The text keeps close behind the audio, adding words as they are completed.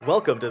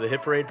Welcome to the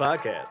Hit Parade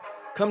Podcast.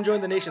 Come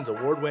join the nation's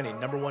award-winning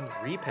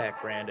 #1 repack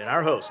brand and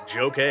our hosts,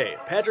 Joe K,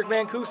 Patrick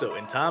Mancuso,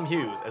 and Tom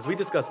Hughes, as we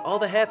discuss all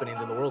the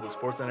happenings in the world of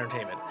sports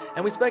entertainment,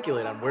 and we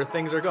speculate on where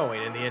things are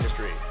going in the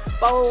industry.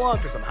 Follow along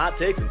for some hot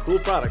takes and cool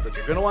products that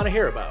you're going to want to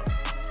hear about.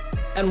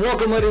 And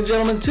welcome, ladies and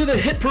gentlemen, to the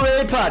Hit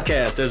Parade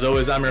Podcast. As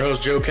always, I'm your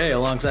host, Joe K,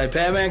 alongside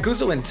Pat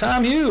Mancuso and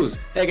Tom Hughes.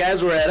 Hey,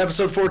 guys, we're at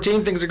episode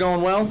 14. Things are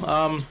going well.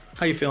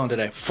 How you feeling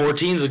today?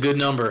 14's a good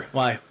number.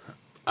 Why?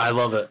 I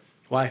love it.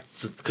 Why?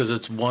 Because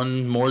it's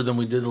one more than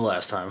we did the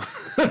last time.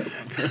 Yeah,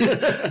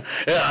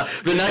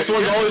 the next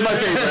one's always my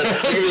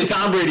favorite. I'll give you a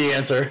Tom Brady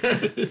answer.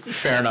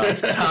 Fair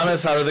enough.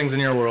 Thomas, how are things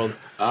in your world?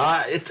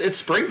 It's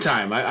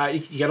springtime.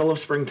 You gotta love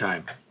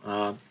springtime.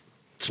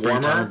 It's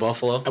Springtime warmer. in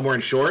Buffalo. I'm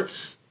wearing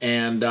shorts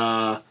and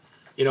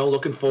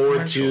looking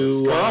forward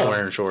to. We're all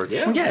wearing shorts.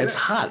 Yeah, it's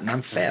hot and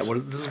I'm fat.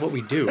 This is what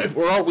we do.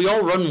 We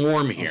all run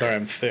warm here. Sorry,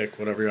 I'm thick,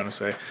 whatever you want to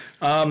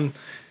say.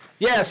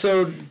 Yeah,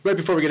 so right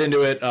before we get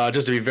into it,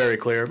 just to be very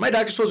clear, my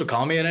doctor's supposed to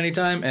call me at any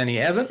time, and he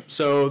hasn't.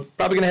 So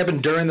probably going to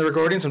happen during the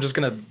recording, so I'm just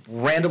going to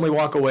randomly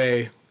walk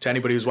away to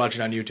anybody who's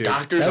watching on YouTube.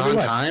 Doctor's on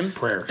time?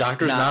 Prayer.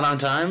 Doctor's not on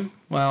time?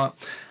 Well,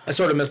 I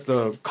sort of missed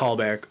the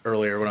callback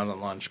earlier when I was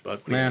on lunch,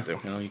 but what are you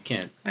gonna do? You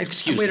can't. I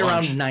Excuse wait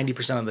lunch. around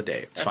 90% of the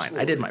day. It's fine.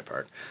 I did my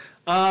part.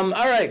 All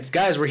right,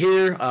 guys, we're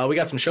here. We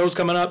got some shows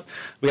coming up.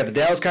 We got the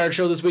Dallas Card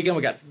Show this weekend.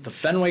 We got the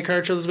Fenway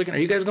Card Show this weekend.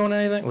 Are you guys going to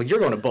anything? Well, you're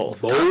going to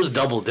both. Bo's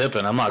double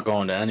dipping. I'm not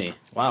going to any.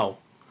 Wow.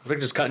 They're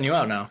just cutting you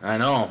out now. I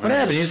know. What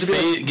happened? You used to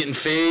be getting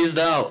phased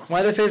out.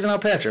 Why are they phasing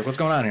out Patrick? What's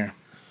going on here?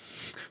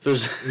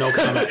 There's No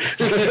comment.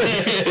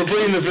 We're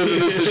putting the fifth in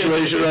this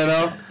situation right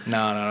now. No,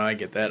 I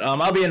get that.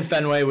 I'll be in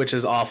Fenway, which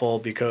is awful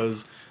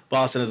because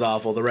Boston is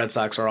awful. The Red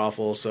Sox are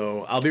awful,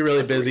 so I'll be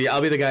really busy.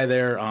 I'll be the guy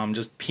there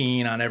just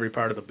peeing on every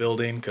part of the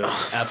building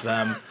because F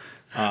them.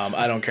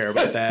 I don't care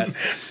about that.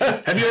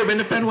 Have you ever been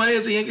to Fenway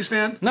as a Yankees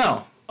fan?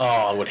 No. Oh,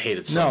 I would hate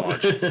it so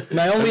much.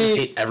 My I only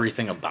hate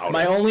everything about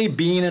My it. only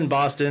being in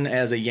Boston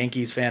as a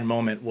Yankees fan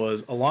moment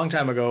was a long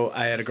time ago.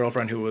 I had a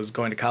girlfriend who was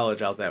going to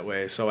college out that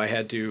way, so I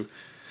had to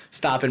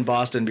stop in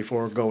Boston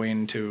before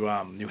going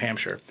to New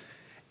Hampshire.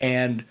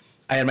 And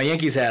I had my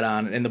Yankees hat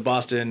on in the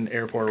Boston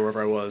airport or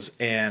wherever I was,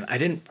 and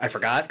I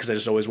forgot because I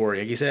just always wore a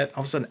Yankees hat.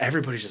 All of a sudden,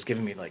 everybody's just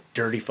giving me like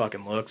dirty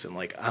fucking looks and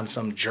like I'm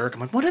some jerk. I'm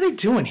like, what are they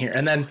doing here?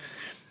 And then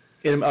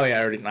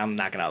I'm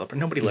knocking out the.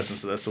 Nobody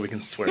listens to this, so we can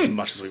swear as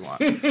much as we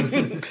want.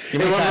 You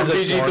know how times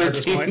I've sworn at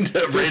this point?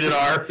 Rated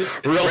R,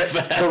 real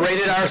fast. The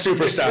rated R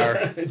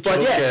superstar.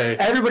 But yeah,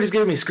 everybody's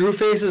giving me screw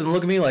faces and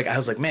look at me like I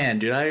was like, man,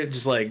 dude,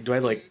 do I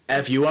like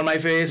F you on my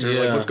face or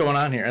like what's going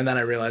on here? And then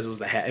I realized it was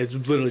the hat. It's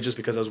literally just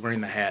because I was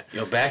wearing the hat.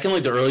 Back in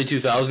like the early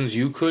 2000s,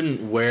 you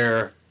couldn't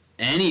wear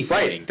anything.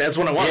 Right, that's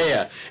when it was.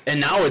 Yeah.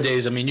 And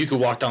nowadays, I mean, you could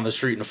walk down the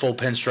street in a full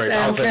pinstripe outfit.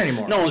 I don't care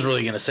anymore. No one's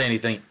really going to say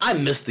anything. I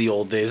miss the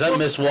old days. I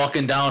miss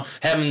walking down,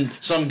 having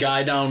some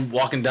guy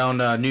walking down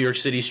New York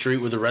City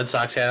street with a Red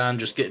Sox hat on,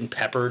 just getting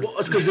peppered. Well,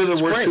 it's because they're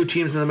the worst two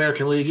teams in the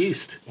American League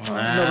East. Nobody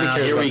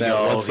cares here about we that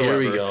go.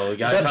 whatsoever. Here we go. The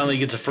guy finally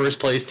gets a first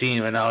place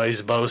team, and now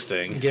he's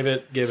boasting. Give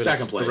it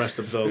Second place. the rest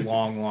of the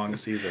long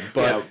season.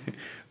 But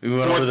We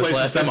went over this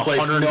Fourth last place time. and fifth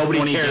place, 120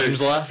 nobody cares.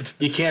 games left.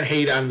 You can't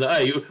hate on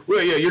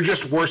you're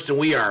just worse than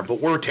we are, but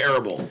we're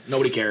terrible.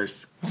 Nobody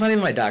cares. it's not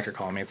even my doctor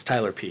calling me. It's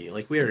Tyler P.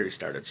 Like, we already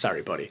started.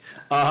 Sorry, buddy.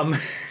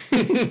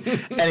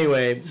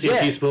 Anyway. See a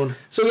teaspoon?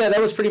 So, yeah, that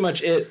was pretty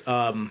much it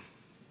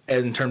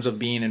in terms of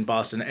being in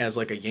Boston as,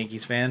 like, a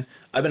Yankees fan.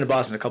 I've been to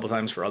Boston a couple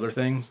times for other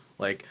things.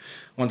 Like,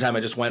 one time I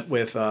just went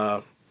with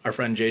our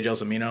friend Jay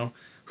Gelsomino,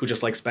 who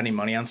just likes spending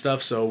money on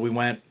stuff. So we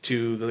went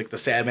to the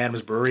Sad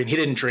Adams Brewery, and he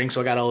didn't drink, so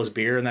I got all his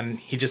beer, and then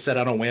he just said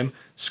on a whim,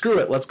 screw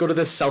it, let's go to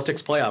this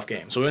Celtics playoff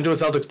game. So we went to a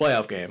Celtics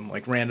playoff game,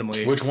 like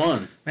randomly. Which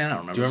one? Man, I don't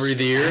remember. Do you remember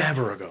the year?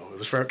 Ever ago. It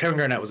was for Kevin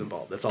Garnett was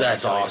involved. That's all.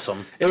 That's I can tell you.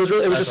 awesome. It was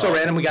really, just so awesome.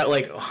 random. We got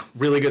like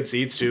really good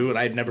seats too, and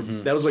I'd never.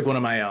 That was like one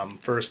of my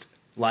first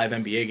live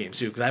NBA games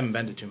too, because I haven't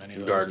been to too many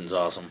of those. Garden's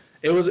awesome.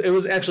 It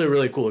was actually a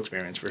really cool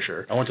experience for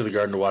sure. I went to the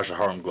Garden to watch the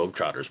Harlem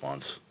Globetrotters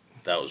once.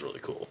 That was really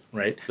cool.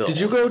 Right? Did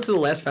you go to the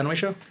last Fenway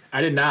show?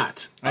 I did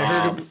not.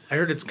 I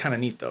heard it's kind of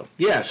neat though.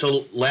 Yeah,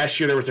 so last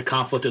year there was a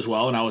conflict as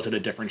well, and I was at a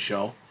different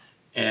show.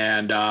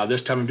 And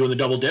this time I'm doing the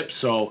double dip,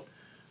 so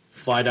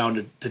fly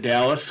down to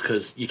Dallas,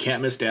 because you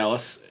can't miss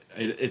Dallas.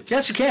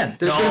 Yes, you can.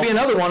 There's going to be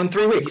another one in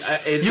 3 weeks.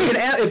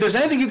 If there's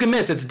anything you can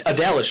miss, it's a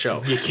Dallas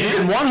show. You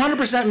can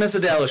 100% miss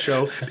a Dallas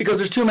show because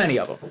there's too many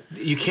of them.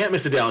 You can't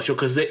miss a Dallas show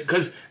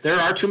because there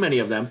are too many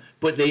of them,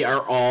 but they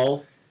are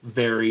all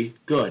very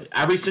good.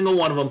 Every single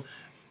one of them.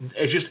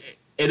 It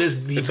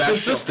is the best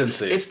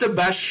consistency. Show. It's the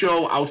best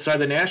show outside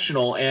the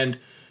National, and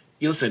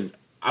you listen,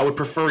 I would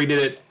prefer he did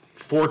it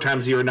 4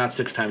 times a year, not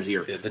 6 times a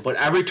year. Yeah, but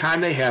every time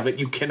they have it,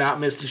 you cannot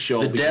miss the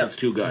show because it's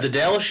too good. The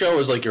Dallas show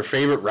is like your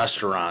favorite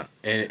restaurant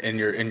in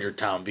your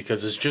town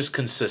because it's just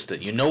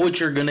consistent. You know what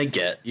you're gonna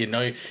get. You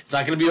know it's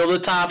not gonna be over the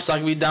top. It's not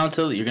gonna be down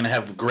to. You're gonna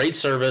have great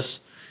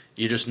service.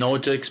 You just know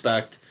what to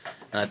expect.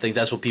 And I think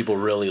that's what people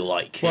really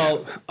like.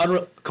 Well,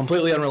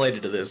 completely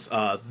unrelated to this,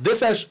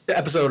 this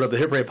episode of the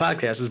Hit Parade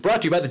Podcast is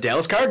brought to you by the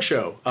Dallas Card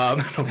Show. No,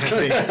 I'm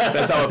kidding.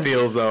 That's how it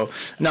feels, though.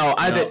 No,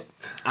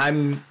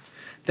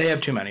 They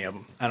have too many of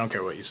them. I don't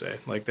care what you say.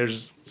 Like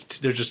there's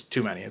just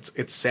too many.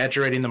 It's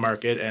saturating the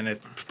market and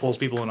it pulls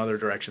people in other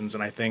directions.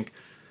 And I think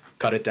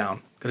cut it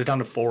down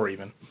to 4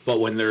 even. But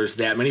when there's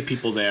that many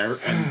people there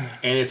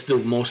and it's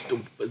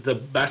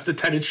the best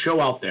attended show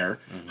out there,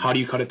 how do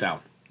you cut it down?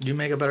 You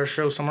make a better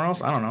show somewhere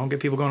else. I don't know. Get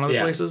people going other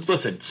places.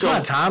 Listen, so come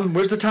on, Tom.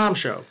 Where's the Tom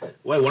show?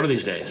 Well, one of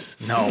these days.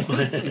 No.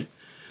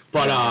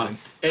 But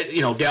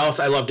Dallas.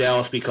 I love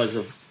Dallas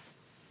because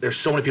there's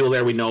so many people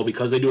there we know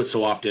because they do it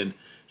so often.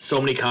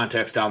 So many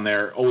contacts down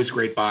there. Always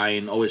great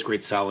buying. Always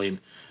great selling.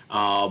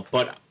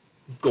 But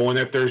going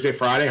there Thursday,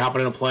 Friday,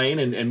 hopping in a plane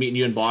and meeting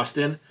you in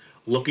Boston.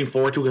 Looking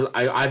forward to it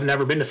because I've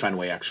never been to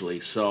Fenway actually.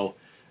 So,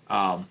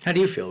 how do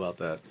you feel about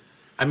that?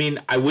 I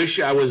mean, I wish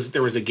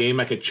there was a game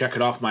I could check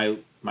it off my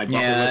bucket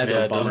list.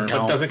 It doesn't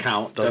count. Doesn't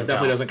count.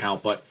 Definitely doesn't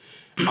count. But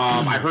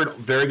I heard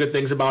very good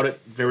things about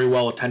it. Very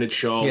well attended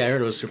show. Yeah, I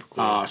heard it was super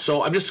cool.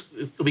 So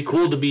it'll be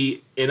cool to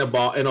be in a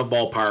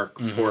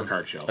ballpark for a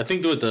card show. I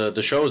think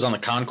the show is on the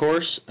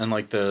concourse and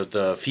like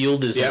the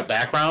field is in the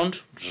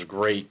background, which is a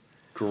great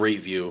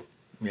view.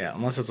 Yeah,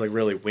 unless it's like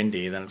really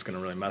windy, then it's going to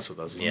really mess with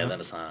us. Then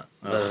it's not.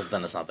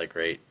 Then it's not that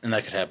great, and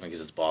that could happen because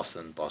it's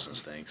Boston. Boston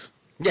stinks.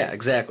 Yeah,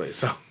 exactly.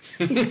 So,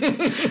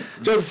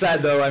 jokes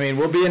aside, though, I mean,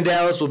 we'll be in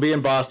Dallas, we'll be in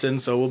Boston,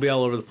 so we'll be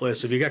all over the place.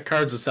 So if you got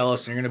cards to sell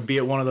us and you're going to be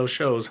at one of those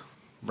shows,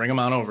 bring them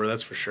on over.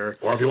 That's for sure.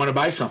 Or if you want to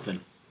buy something,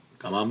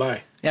 come on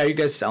by. Yeah, are you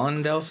guys selling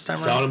in Dallas this time?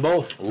 Selling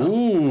both.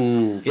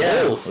 Ooh,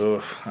 yeah. both.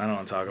 Oof, I don't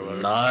want to talk about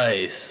it.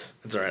 Nice.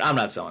 It's all right. I'm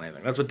not selling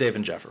anything. That's what Dave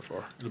and Jeff are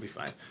for. It'll be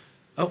fine.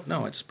 Oh,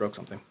 no, I just broke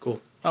something. Cool.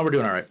 Oh, we're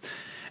doing all right.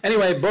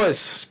 Anyway, boys,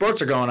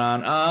 sports are going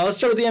on. Let's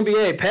start with the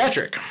NBA.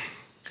 Patrick,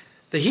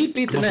 the Heat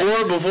beat the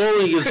Nets. Before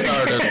we get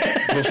started,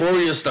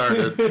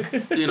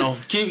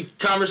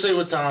 conversate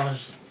with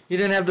Thomas. You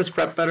didn't have this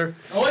prep better?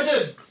 Oh, I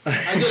did.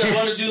 I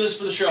wanted to do this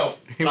for the show.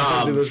 You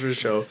wanted to do this for the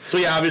show. So,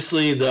 yeah,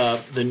 obviously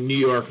the New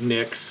York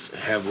Knicks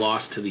have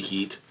lost to the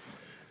Heat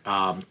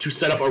to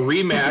set up a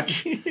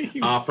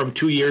rematch from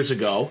 2 years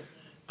ago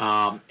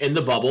in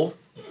the bubble.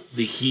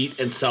 The Heat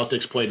and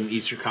Celtics played in the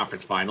Eastern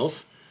Conference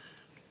Finals.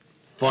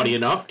 Funny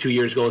enough, 2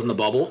 years ago in the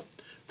bubble,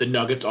 the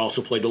Nuggets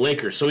also played the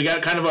Lakers. So we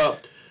got kind of a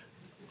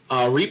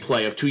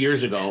replay of 2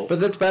 years ago. But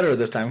that's better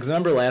this time, because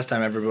remember last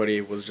time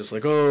everybody was just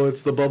like, oh,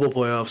 it's the bubble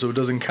playoff, so it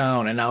doesn't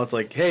count. And now it's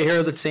like, hey, here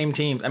are the same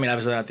teams. I mean,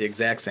 obviously not the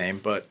exact same,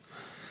 but...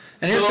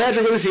 And here's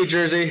Patrick with his Heat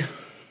jersey.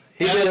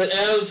 He did it.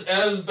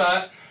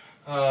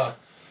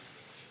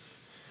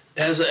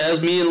 As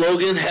me and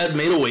Logan had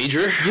made a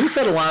wager. You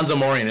said Alonzo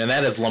Mourning, and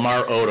that is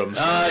Lamar Odom.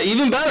 So.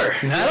 Even better.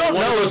 I don't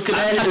know. Those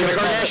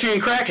Kardashian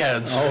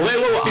crackheads. Oh, wait.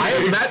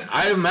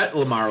 I have met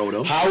Lamar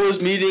Odom. How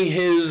was meeting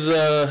his...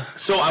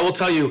 So I will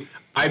tell you,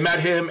 I met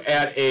him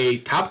at a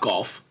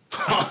Topgolf.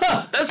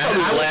 That's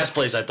probably the last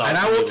place I thought. And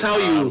I will tell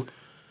you,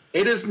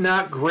 it is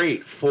not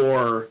great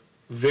for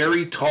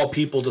very tall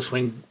people to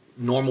swing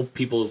normal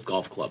people's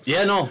golf clubs.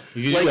 Yeah, no.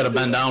 You got to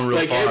bend down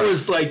real far. It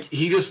was like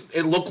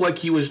it looked like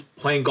he was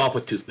playing golf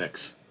with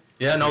toothpicks.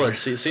 Yeah, no, it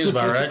seems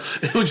about right.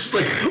 It was just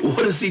like,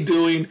 what is he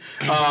doing?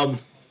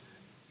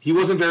 He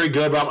wasn't very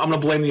good, but I'm going to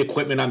blame the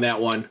equipment on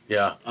that one.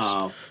 Yeah.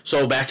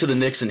 So back to the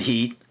Knicks and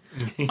Heat.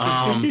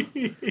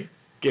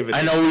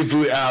 I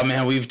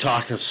know we've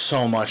talked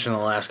so much in the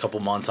last couple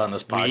months on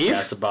this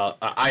podcast about.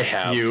 I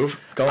have. You've.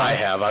 Go on. I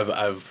have.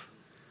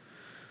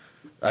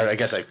 I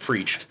guess I've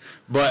preached,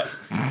 but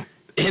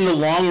in the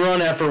long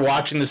run, after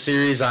watching the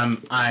series,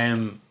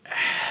 I'm.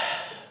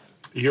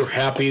 You're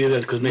happy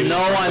that because maybe. No,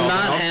 I'm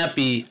not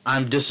happy.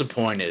 I'm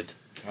disappointed.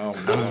 Oh,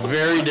 no. I'm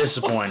very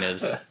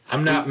disappointed.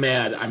 I'm not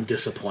mad. I'm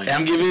disappointed.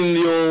 I'm giving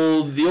the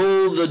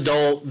old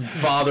adult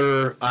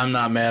father. I'm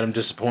not mad. I'm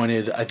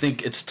disappointed. I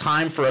think it's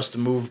time for us to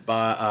move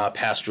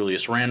past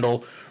Julius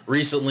Randle.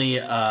 Recently,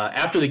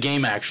 after the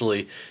game,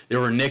 actually, there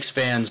were Knicks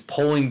fans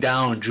pulling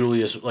down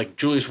Julius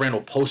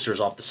Randle posters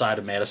off the side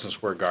of Madison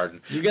Square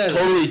Garden. You guys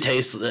totally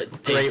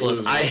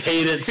tasteless. I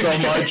hate it so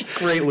much.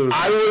 Great losers.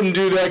 I wouldn't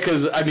do that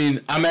because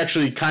I'm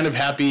actually kind of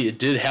happy it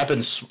did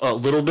happen a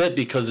little bit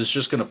because it's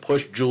just going to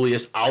push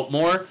Julius out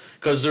more.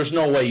 Because there's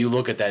no way you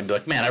look at that and be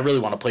like, man, I really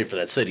want to play for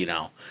that city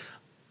now.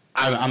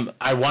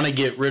 I want to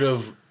get rid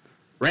of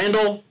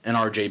Randle and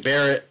R.J.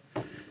 Barrett.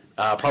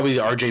 Probably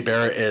the R.J.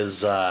 Barrett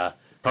is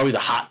probably the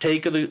hot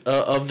take of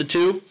the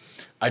two.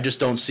 I just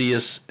don't see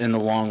us in the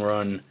long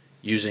run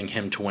using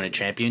him to win a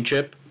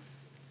championship.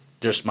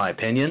 Just my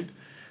opinion.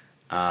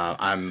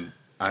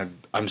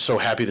 I'm so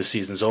happy the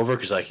season's over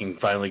because I can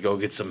finally go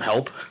get some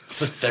help,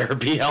 some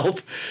therapy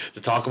help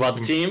to talk about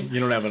the team. You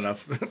don't have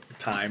enough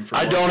time for.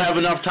 I don't have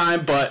enough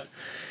time, but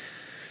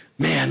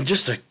man,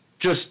 just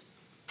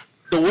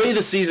the way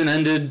the season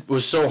ended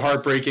was so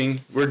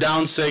heartbreaking. We're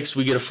down 6.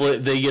 They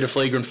get a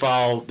flagrant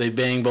foul. They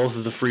bang both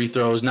of the free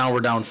throws. Now we're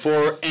down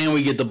 4, and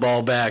we get the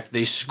ball back.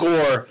 They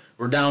score.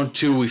 We're down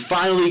 2. We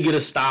finally get a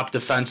stop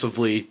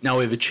defensively. Now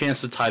we have a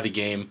chance to tie the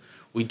game.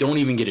 We don't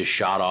even get a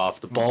shot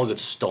off. The ball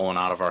gets stolen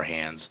out of our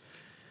hands.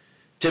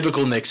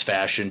 Typical Knicks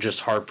fashion,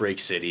 just heartbreak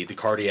city. The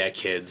cardiac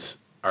kids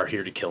are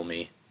here to kill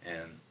me,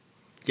 and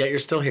yet you're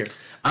still here.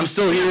 I'm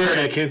still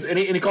here. Kids,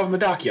 any call from the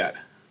doc yet?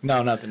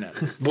 No, not the net.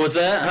 What's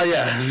that? Oh,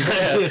 yeah.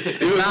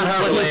 It's not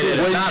heart related.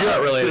 It's not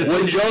heart related.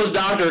 When Joe's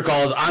doctor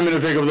calls, I'm going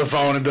to pick up the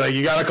phone and be like,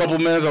 you got a couple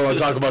minutes? I want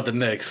to talk about the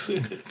Knicks.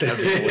 That'd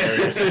be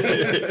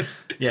hilarious.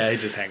 Yeah, he'd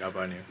just hang up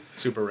on you.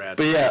 Super rad.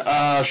 But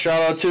yeah,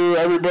 shout out to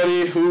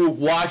everybody who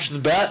watched the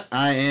bet.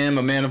 I am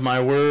a man of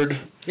my word.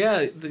 Yeah,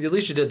 at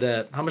least you did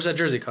that. How much did that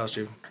jersey cost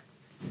you?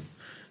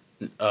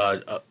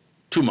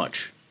 Too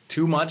much.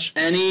 Too much?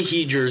 Any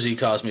Heat jersey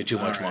cost me too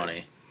much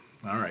money.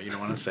 All right, you don't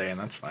want to say, and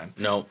that's fine.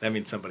 No. That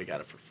means somebody got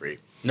it for free.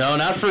 No,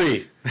 not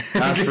free.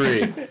 Not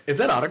free. Is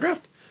that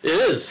autographed? It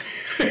is.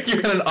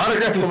 You got an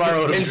autographed Lamar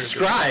Odom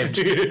Inscribed.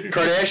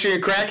 Kardashian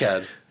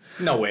crackhead.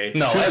 No way.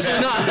 No,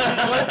 it's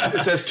not.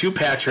 It says to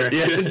Patrick.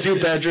 Yeah, to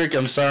Patrick,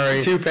 I'm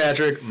sorry. To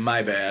Patrick,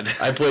 my bad.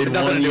 I played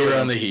Nothing 1 to do year with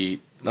on the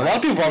Heat. A lot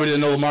of people probably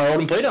didn't know Lamar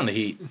Odom played on the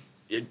Heat.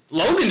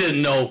 Logan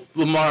didn't know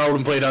Lamar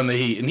Odom played on the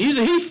Heat, and he's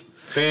a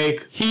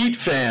Fake Heat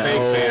fan.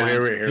 Fake fan.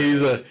 Here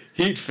He's a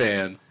Heat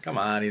fan. Come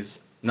on, he's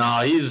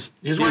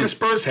wearing a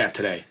Spurs hat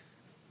today.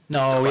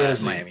 No, he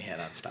has Miami hat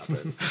on. Stop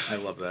it. I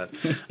love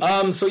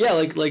that. So yeah,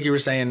 like you were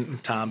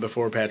saying, Tom,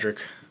 before Patrick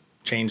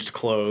changed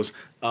clothes.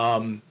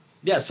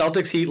 Yeah,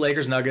 Celtics, Heat,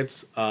 Lakers,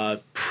 Nuggets.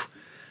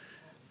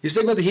 You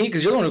sticking with the Heat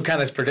because you're the one who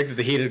kind of predicted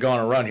the Heat to go on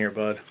a run here,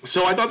 bud.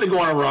 So I thought they'd go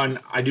on a run.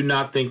 I do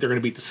not think they're going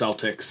to beat the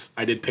Celtics.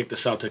 I did pick the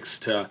Celtics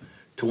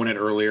to win it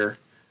earlier.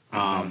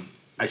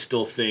 I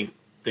still think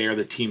they are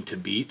the team to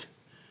beat.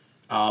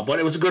 But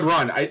it was a good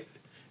run.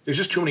 There's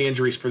just too many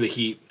injuries for the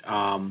Heat.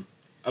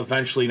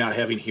 Eventually not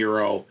having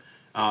Hero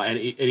and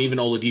even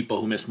Oladipo,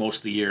 who missed most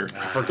of the year.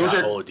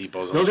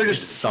 Oladipo's those are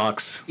just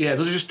sucks. Yeah,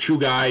 those are just two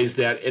guys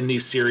that in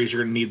these series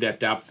you're going to need that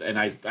depth. And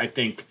I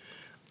think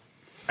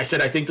the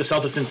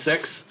Celtics in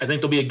 6. I think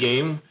there'll be a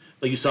game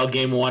like you saw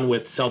game 1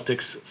 with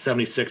Celtics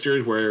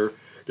 76ers where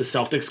the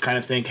Celtics kind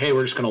of think, hey,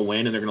 we're just going to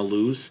win and they're going to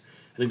lose.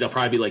 I think they'll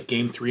probably be like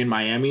game 3 in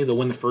Miami. They'll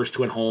win the first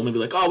 2 at home and be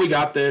like, oh, we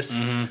got this.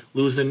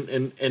 Lose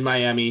in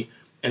Miami.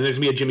 And there's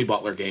going to be a Jimmy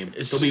Butler game.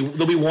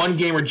 There'll be one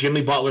game where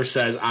Jimmy Butler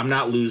says, I'm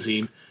not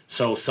losing,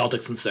 so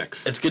Celtics in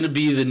 6. It's going to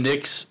be the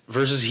Knicks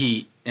versus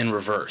Heat in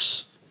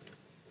reverse.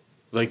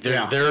 Like,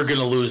 they're going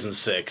to lose in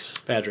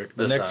 6. Patrick,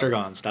 the Knicks are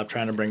gone. Stop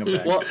trying to bring them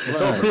back. Well,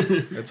 it's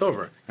over. It's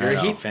over. You're a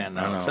Heat fan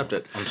now. Accept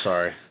it. I'm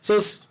sorry. So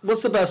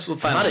what's the best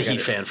final? I'm not a Heat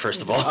fan,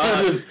 first of all.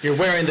 You're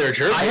wearing their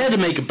jersey. I had to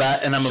make a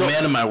bet, and I'm a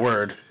man of my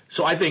word.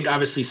 So I think,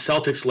 obviously,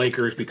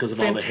 Celtics-Lakers, because of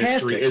all the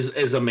history,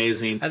 is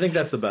amazing. I think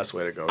that's the best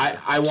way to go.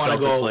 I want to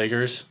go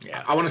Celtics-Lakers?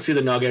 Yeah. I want to see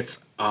the Nuggets.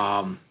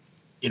 I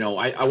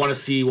want to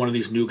see one of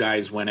these new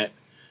guys win it.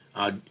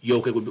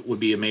 Jokic would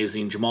be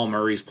amazing. Jamal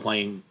Murray's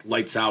playing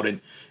lights out.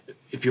 And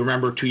if you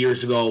remember 2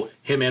 years ago,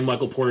 him and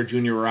Michael Porter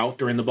Jr. were out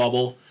during the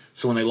bubble.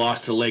 So when they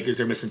lost to the Lakers,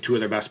 they're missing 2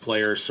 of their best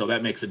players. So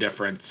that makes a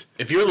difference.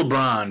 If you're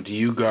LeBron, do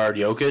you guard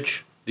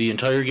Jokic the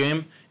entire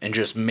game and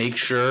just make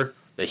sure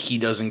that he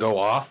doesn't go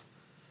off?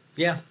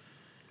 Yeah.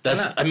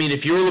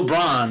 If you're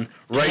LeBron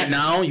right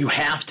now, you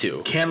have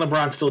to. Can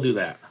LeBron still do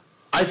that?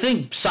 I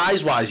think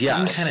size-wise, yes.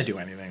 He can kind of do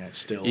anything.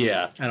 Still.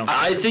 Yeah.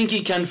 I think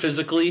he can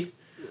physically.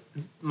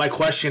 My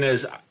question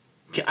is,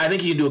 I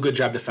think he can do a good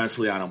job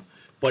defensively on him.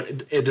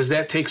 But does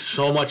that take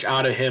so much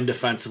out of him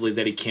defensively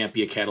that he can't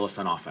be a catalyst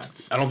on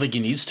offense? I don't think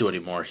he needs to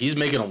anymore. He's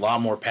making a lot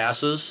more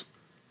passes.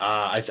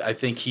 I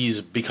think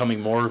he's becoming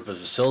more of a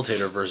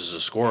facilitator versus a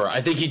scorer.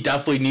 I think he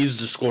definitely needs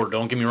to score.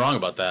 Don't get me wrong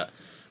about that.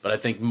 But I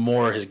think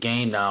more his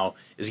game now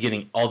is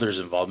getting others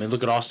involved. I mean,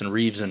 look at Austin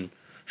Reeves and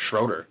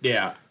Schroeder.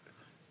 Yeah.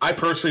 I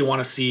personally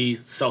want to see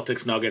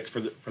Celtics Nuggets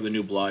for the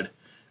new blood.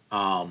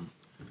 But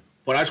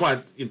I just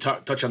want to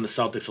touch on the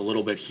Celtics a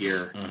little bit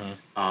here.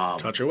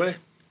 Touch away.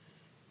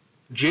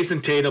 Jason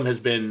Tatum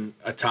has been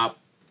a top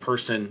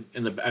person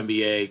in the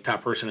NBA,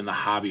 top person in the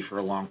hobby for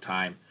a long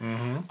time.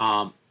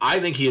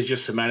 I think he has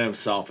just cemented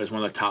himself as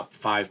one of the top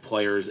 5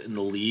 players in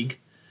the league.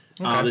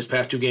 These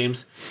past 2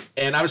 games.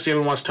 And obviously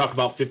everyone wants to talk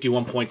about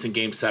 51 points in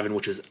Game 7,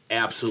 which is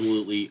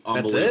absolutely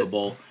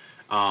unbelievable.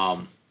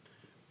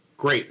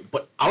 Great.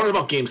 But I want to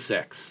talk about Game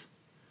 6.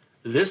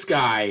 This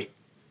guy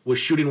was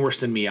shooting worse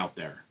than me out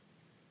there.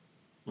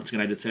 Once again,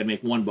 I did say I'd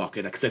make 1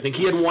 bucket, because I think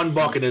he had 1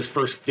 bucket in his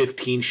first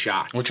 15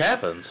 shots. Which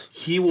happens.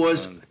 He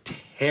was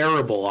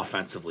terrible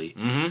offensively.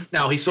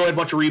 Now, he still had a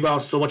bunch of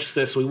rebounds, so much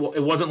assists, so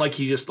it wasn't like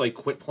he just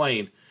quit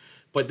playing.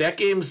 But that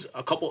game's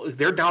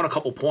they're down a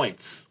couple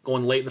points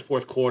going late in the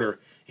fourth quarter,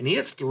 and he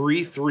hits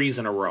 3 threes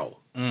in a row.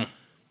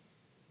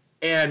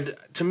 And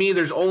to me,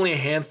 there's only a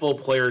handful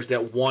of players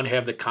that, 1,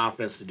 have the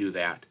confidence to do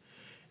that,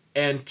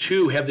 and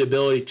 2, have the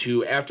ability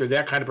to, after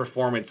that kind of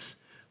performance,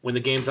 when the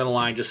game's on the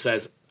line, just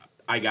says,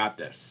 I got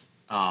this.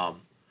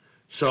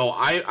 So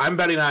I'm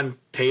betting on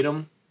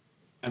Tatum.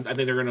 I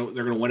think they're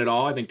gonna win it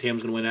all. I think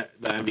Tatum's gonna win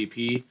the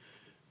MVP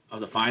of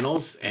the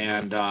finals,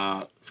 and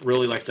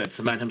really, like I said,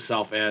 cement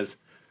himself as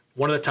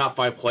one of the top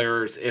 5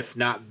 players, if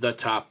not the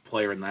top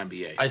player in the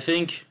NBA. I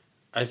think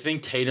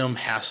Tatum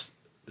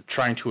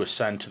trying to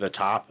ascend to the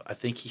top. I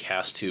think he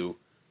has to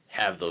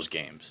have those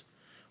games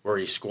where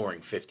he's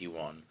scoring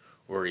 51,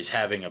 where he's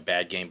having a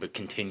bad game but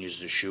continues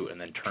to shoot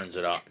and then turns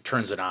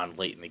it on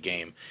late in the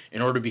game.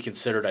 In order to be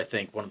considered, I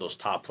think, one of those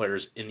top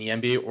players in the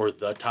NBA or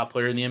the top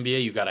player in the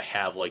NBA, you got to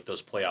have like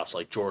those playoffs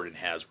like Jordan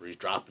has, where he's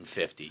dropping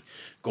 50,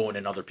 going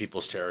in other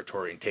people's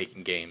territory and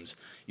taking games.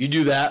 You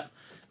do that,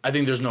 I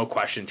think there's no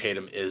question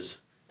Tatum is,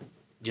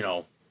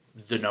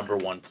 the number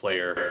one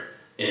player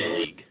in the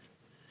league.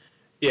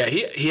 Yeah,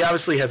 he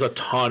obviously has a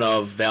ton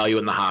of value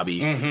in the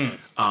hobby.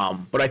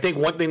 But I think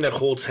one thing that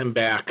holds him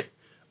back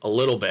a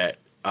little bit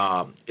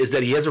is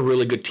that he has a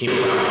really good team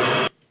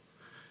around him.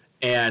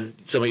 And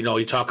so,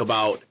 you talk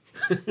about...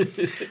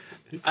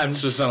 I'm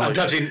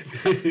touching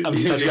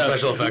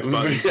special effects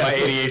buttons. My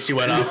ADHD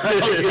went off.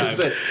 That's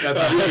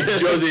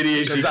Joe's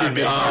ADHD kicked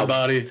in our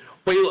body.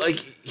 But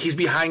he's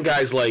behind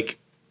guys like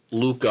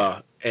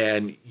Luka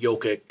and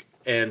Jokic,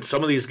 and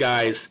some of these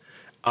guys...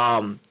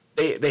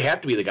 They have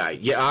to be the guy.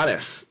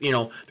 Giannis,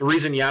 the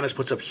reason Giannis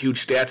puts up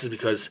huge stats is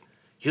because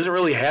he doesn't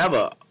really have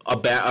a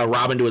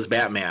Robin to his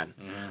Batman.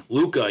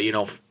 Luka,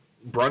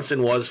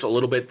 Brunson was a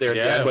little bit there at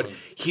the end, but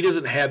he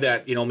doesn't have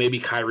that. Maybe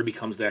Kyrie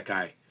becomes that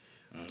guy.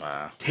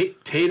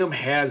 Tatum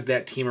has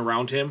that team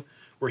around him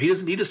where he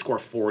doesn't need to score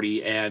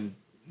 40 and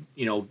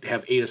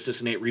have 8 assists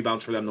and 8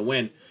 rebounds for them to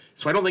win.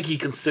 So I don't think he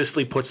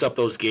consistently puts up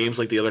those games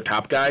like the other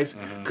top guys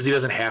because he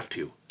doesn't have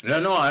to. Yeah,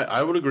 no,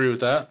 I would agree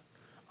with that.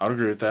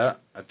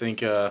 I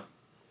think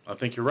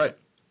you're right.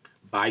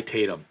 By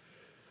Tatum.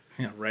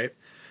 Yeah, right.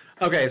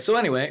 Okay, so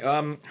anyway,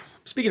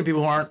 speaking of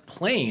people who aren't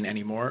playing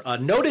anymore,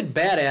 noted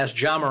badass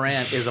Ja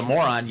Morant is a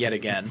moron yet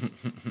again.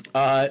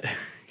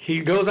 He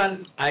goes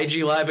on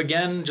IG Live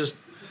again, just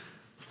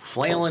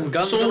flailing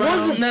guns around. So it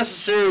wasn't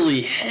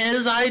necessarily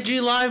his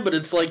IG Live, but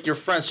it's like your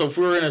friend. So if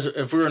we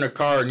were in a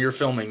car and you're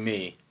filming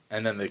me,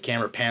 and then the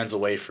camera pans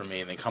away from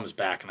me and then comes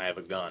back and I have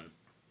a gun,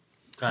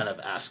 kind of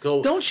ask,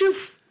 oh, don't you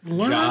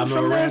learn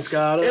from this?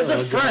 As a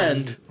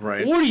friend,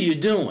 right. What are you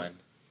doing?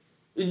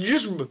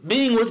 Just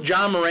being with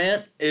Ja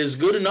Morant is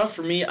good enough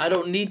for me. I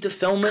don't need to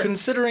film it.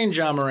 Considering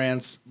Ja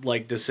Morant's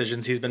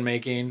decisions he's been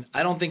making,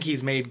 I don't think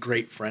he's made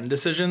great friend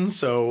decisions.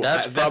 So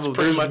that's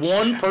pretty much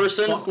one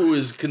person who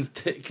is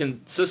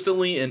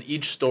consistently in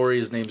each story.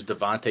 His name's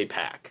Devontae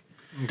Pack.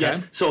 Okay.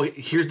 Yes. So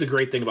here's the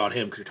great thing about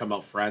him, because you're talking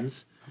about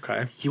friends.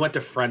 Okay. He went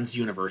to Friends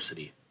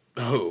University.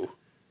 Who?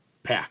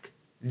 Pack.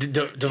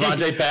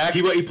 Devontae Pack?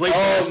 He played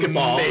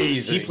basketball.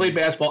 Amazing. He played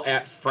basketball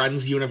at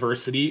Friends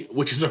University,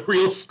 which is a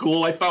real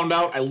school. I found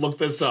out. I looked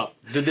this up.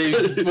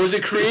 Was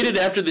it created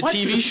after the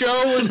TV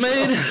show was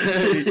made?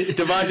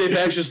 Devontae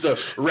Pack's just a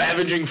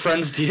ravaging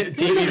Friends TV.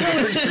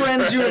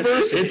 Friends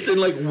University. It's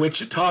in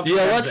Wichita.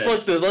 Yeah,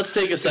 let's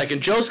take a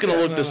second. Joe's gonna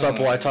look this up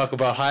while I talk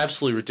about how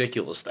absolutely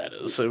ridiculous that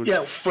is. So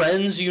yeah,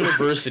 Friends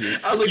University.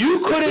 I was like,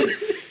 you couldn't.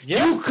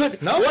 Yeah. You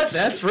could. No,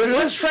 that's ridiculous.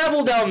 Let's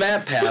travel down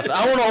that path.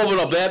 I want to open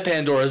up that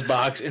Pandora's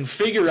box and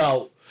figure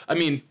out. I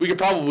mean, we could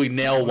probably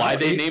nail why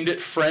they named it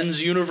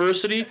Friends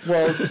University.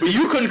 Well, but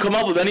you couldn't come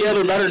up with any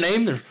other better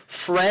name than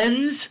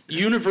Friends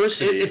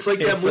University. It's like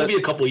that movie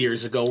a couple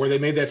years ago where they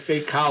made that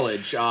fake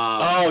college.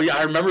 Oh yeah,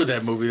 I remember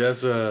that movie.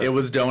 It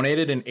was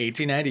donated in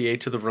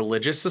 1898 to the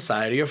Religious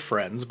Society of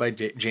Friends by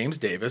James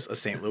Davis, a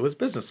St. Louis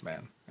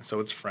businessman, and so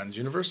it's Friends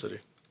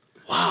University.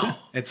 Wow.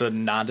 It's a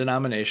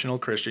non-denominational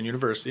Christian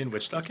university in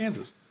Wichita,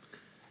 Kansas.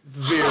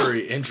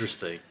 Very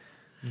interesting.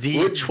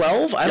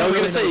 D12? I was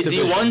going to say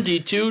D1,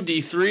 D2,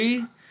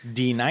 D3.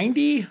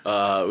 D90?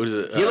 What is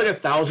it? He had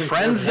 1,000.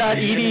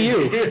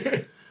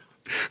 Friends.edu.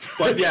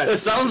 But yeah, it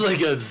sounds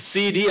like a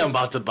CD I'm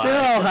about to buy.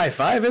 They're all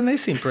high-fiving. They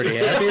seem pretty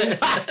happy.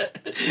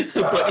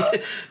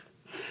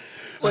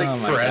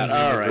 Friends.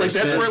 All right.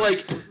 That's where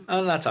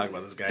I'm not talking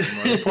about this guy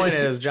anymore. The point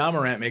is, Ja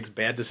Morant makes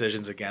bad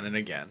decisions again and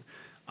again.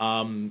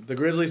 The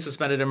Grizzlies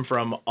suspended him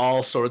from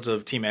all sorts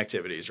of team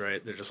activities,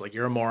 right? They're just like,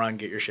 you're a moron,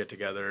 get your shit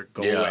together,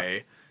 go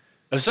away.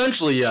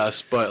 Essentially,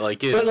 yes, but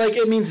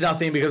it means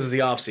nothing because it's the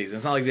off season.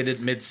 It's not like they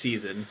did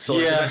mid-season. So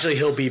eventually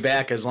he'll be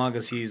back as long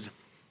as he's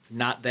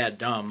not that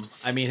dumb.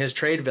 I mean, his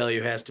trade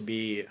value has to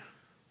be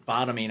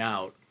bottoming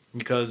out,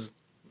 because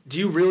do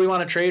you really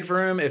want to trade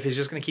for him if he's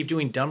just going to keep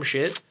doing dumb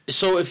shit?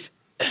 So if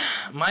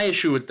my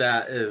issue with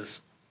that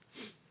is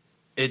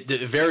it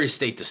varies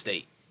state to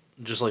state.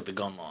 Just like the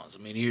gun laws.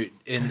 I mean,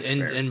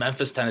 in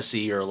Memphis,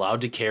 Tennessee, you're allowed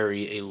to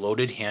carry a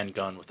loaded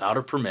handgun without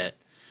a permit.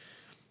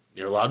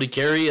 You're allowed to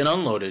carry an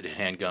unloaded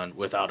handgun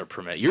without a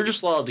permit. You're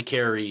just allowed to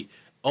carry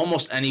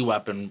almost any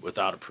weapon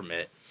without a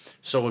permit.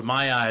 So in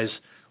my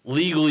eyes,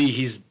 legally,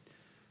 he's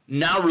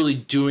not really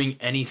doing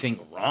anything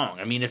wrong.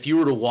 I mean, if you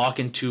were to walk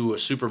into a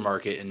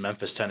supermarket in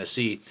Memphis,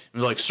 Tennessee,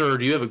 and be like, sir,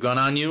 do you have a gun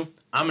on you?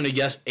 I'm going to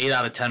guess 8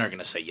 out of 10 are going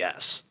to say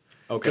yes.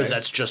 Okay. Because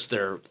that's just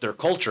their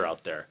culture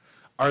out there.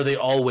 Are they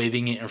all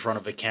waving it in front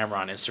of a camera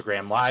on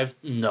Instagram Live?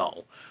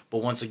 No. But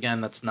once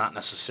again, that's not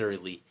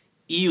necessarily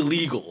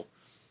illegal.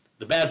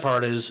 The bad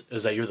part is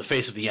that you're the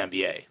face of the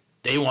NBA.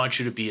 They want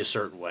you to be a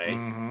certain way.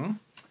 Mm-hmm.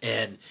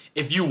 And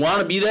if you want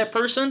to be that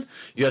person,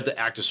 you have to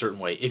act a certain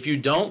way. If you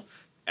don't,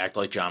 act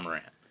like Ja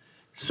Morant.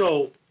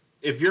 So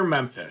if you're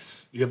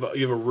Memphis, you have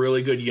a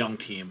really good young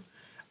team.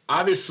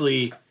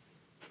 Obviously,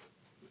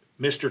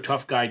 Mr.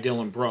 Tough Guy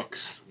Dylan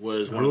Brooks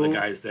was one of the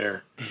guys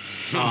there.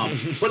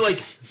 But,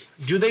 like,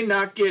 do they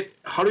not get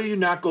 – how do you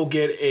not go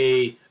get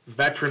a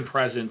veteran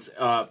presence,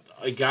 a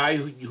guy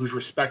who's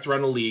respected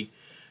around the league?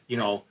 You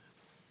know,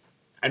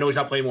 I know he's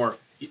not playing more.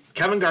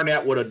 Kevin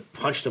Garnett would have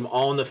punched him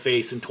all in the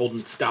face and told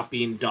him to stop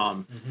being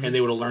dumb, and they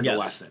would have learned a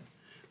lesson.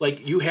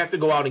 Like, you have to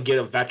go out and get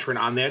a veteran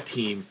on that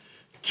team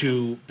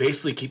to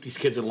basically keep these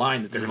kids in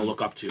line that they're going to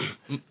look up to.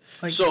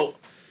 So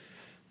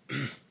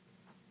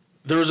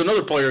there was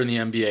another player in the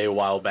NBA a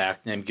while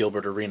back named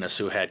Gilbert Arenas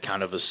who had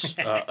kind of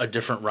a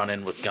different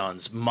run-in with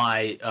guns.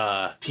 My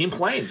team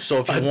playing. So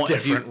if you want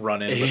different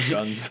run-in with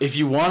guns. If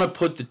you want to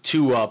put the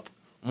two up,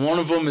 one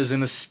of them is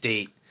in a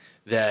state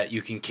that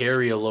you can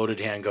carry a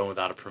loaded handgun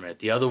without a permit.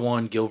 The other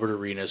one, Gilbert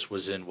Arenas,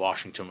 was in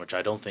Washington, which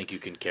I don't think you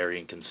can carry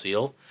and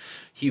conceal.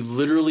 He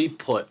literally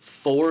put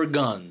 4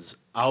 guns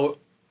out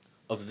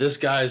of this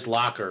guy's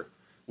locker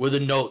with a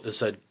note that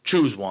said,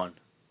 choose one.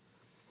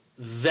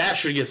 That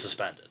should get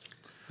suspended.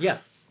 Yeah.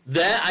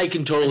 That I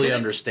can totally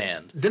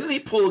understand. Didn't he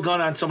pull a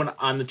gun on someone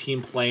on the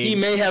team playing? He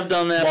may have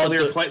done that while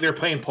they're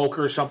playing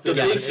poker or something.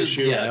 The big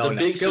issue. Yeah, the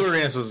big Gilbert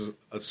Arenas was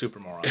a super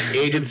moron.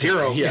 Agent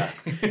Zero. Yeah.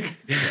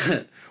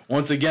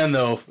 Once again,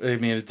 though, I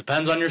mean, it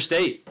depends on your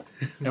state.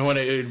 And what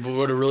it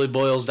really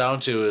boils down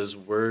to is,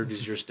 where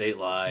does your state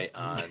lie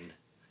on...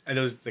 I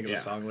was thinking of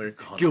the song lyric.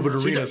 Gilbert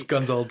Arenas,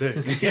 guns all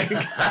day.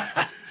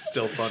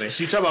 Still funny.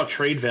 So you talk about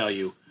trade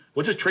value.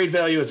 What's his trade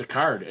value as a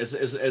card,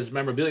 as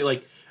memorabilia?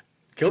 Like,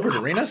 Gilbert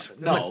Arenas?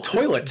 No. Like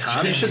toilet,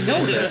 Tom. You should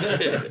know this.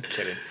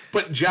 Kidding.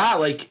 But Ja,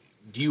 like,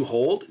 do you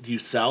hold? Do you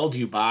sell? Do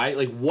you buy?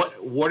 Like,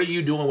 what are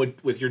you doing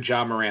with your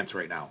Ja Morants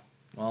right now?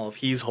 Well, if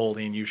he's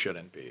holding, you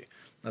shouldn't be.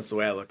 That's the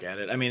way I look at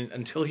it. I mean,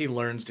 until he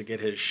learns to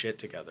get his shit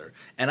together.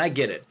 And I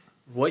get it.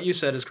 What you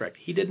said is correct.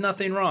 He did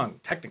nothing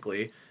wrong,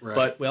 technically. Right.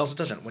 But we also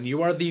touched on it. When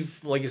you are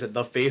like you said,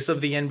 the face of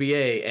the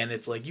NBA, and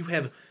it's like you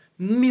have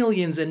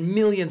millions and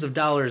millions of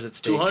dollars at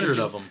stake. 200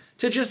 of them.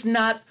 To just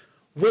not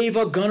wave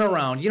a gun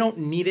around. You don't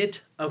need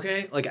it,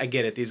 okay? Like, I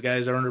get it. These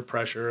guys are under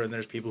pressure, and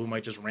there's people who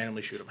might just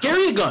randomly shoot them.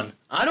 Carry a gun.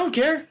 I don't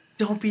care.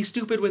 Don't be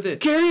stupid with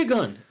it. Carry a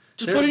gun.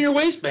 Just put it in your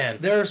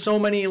waistband. There are so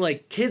many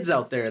like kids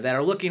out there that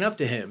are looking up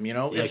to him. You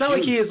know, it's not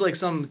like he is like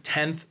some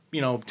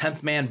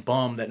 10th man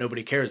bum that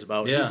nobody cares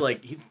about. Yeah. He's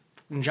like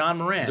John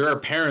Morant. There are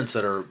parents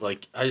that are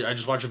like, I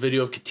just watched a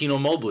video of Katino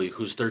Mobley,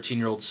 whose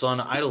 13-year-old son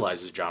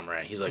idolizes John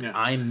Morant. He's like,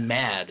 I'm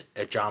mad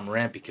at John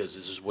Morant because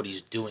this is what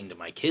he's doing to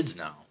my kids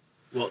now.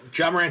 Well,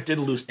 Ja Morant did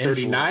lose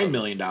 $39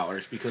 million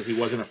because he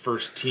wasn't a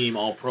first-team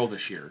All-Pro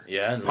this year.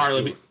 Yeah.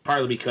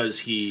 Partly because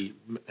he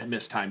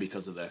missed time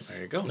because of this.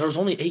 There you go. There was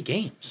only 8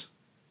 games.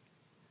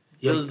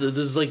 Yeah.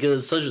 There's like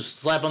such a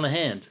slap on the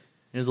hand.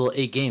 There's a little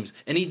 8 games.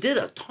 And he did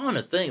a ton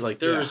of things. Like,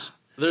 there's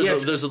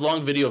a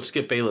long video of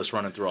Skip Bayless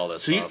running through all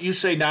this stuff. So you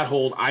say not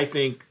hold. I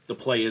think the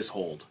play is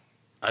hold.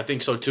 I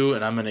think so, too,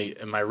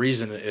 and my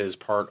reason is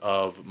part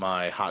of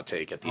my hot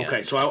take at the end.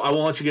 Okay, so I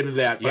won't let you get into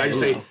that. But I just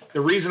say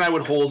the reason I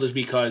would hold is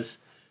because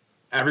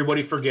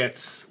everybody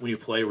forgets when you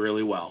play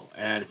really well.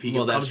 And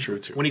if that's true,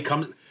 too. When he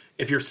comes,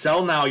 if you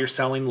sell now, you're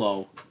selling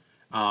low.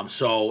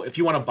 So if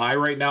you want to buy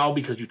right now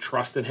because you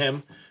trust in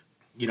him,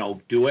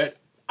 do it.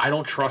 I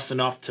don't trust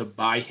enough to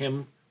buy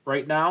him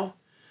right now,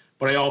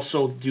 but I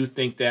also do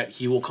think that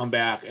he will come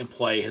back and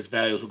play. His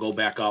values will go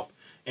back up,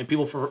 and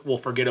people will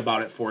forget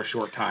about it for a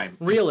short time.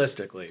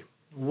 Realistically,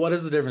 what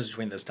is the difference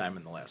between this time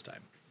and the last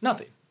time?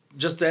 Nothing.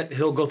 Just that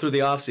he'll go through the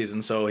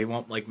offseason, so he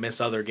won't miss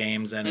other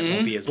games, and it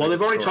won't be as well.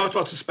 They've already talked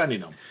about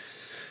suspending him.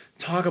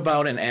 Talk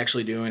about and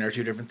actually doing are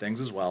two different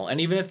things as well. And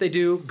even if they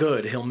do,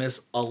 good. He'll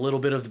miss a little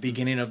bit of the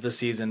beginning of the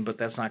season, but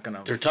that's not going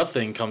to... Their tough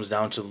thing comes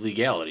down to the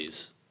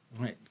legalities.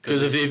 Right.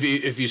 Because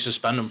if you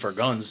suspend them for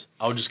guns,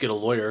 I would just get a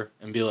lawyer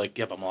and be like,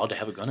 yep, I'm allowed to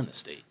have a gun in the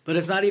state. But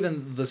it's not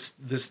even the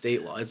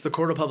state law. It's the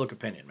court of public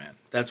opinion, man.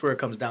 That's where it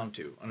comes down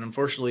to. And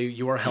unfortunately,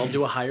 you are held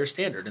to a higher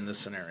standard in this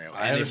scenario.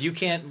 And if you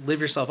can't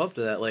live yourself up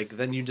to that,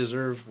 then you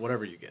deserve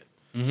whatever you get.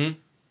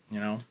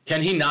 Mm-hmm.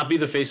 Can he not be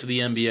the face of the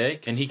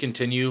NBA? Can he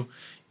continue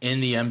in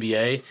the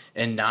NBA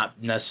and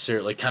not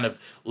necessarily kind of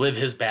live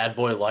his bad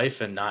boy life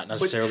and not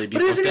necessarily be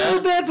But isn't he a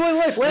bad boy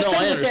life? Last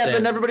time this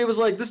happened, everybody was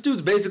like, this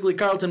dude's basically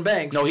Carlton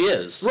Banks. No, he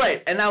is.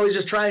 Right, and now he's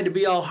just trying to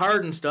be all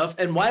hard and stuff,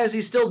 and why is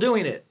he still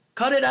doing it?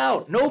 Cut it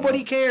out.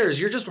 Nobody cares.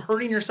 You're just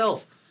hurting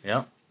yourself.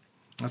 Yeah.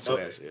 That's the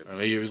way I see it. I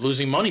mean, you're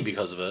losing money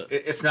because of it.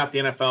 It's not the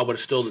NFL, but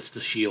it's the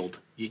shield.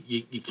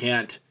 You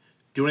can't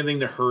do anything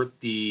to hurt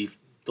the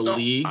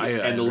league,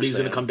 and the league's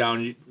going to come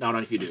down on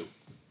if you do.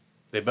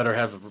 They better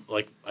have,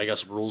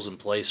 rules in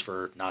place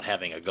for not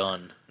having a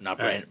gun, not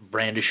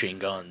brandishing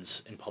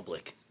guns in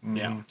public. Mm-hmm.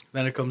 Yeah.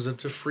 Then it comes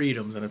into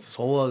freedoms, and it's this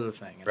whole other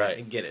thing. And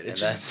I get it.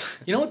 It's just,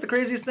 you know what the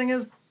craziest thing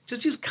is?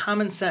 Just use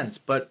common sense,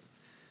 but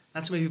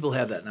not too many people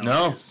have that nowadays.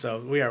 No. So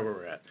we are where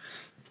we're at.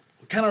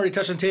 We kind of already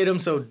touched on Tatum,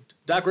 so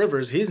Doc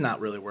Rivers, he's not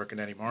really working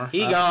anymore. He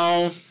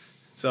gone.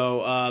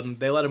 So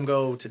they let him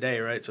go today,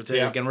 right? So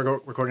today, again, we're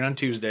recording on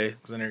Tuesday,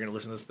 because then you're going to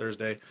listen to this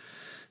Thursday.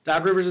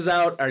 Doc Rivers is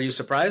out. Are you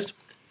surprised?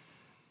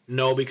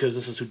 No, because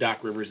this is who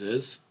Doc Rivers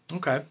is.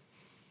 Okay.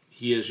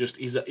 He is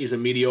he's a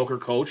mediocre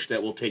coach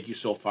that will take you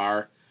so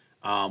far.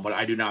 but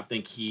I do not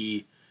think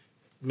he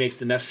makes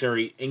the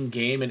necessary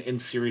in-game and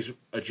in-series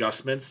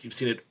adjustments. You've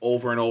seen it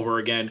over and over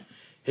again.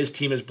 His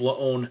team has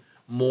blown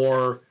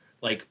more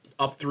like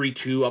up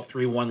 3-2, up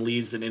 3-1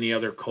 leads than any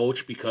other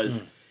coach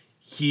because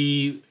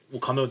he will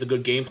come in with a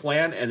good game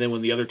plan, and then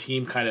when the other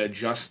team kind of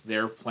adjusts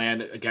their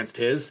plan against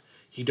his,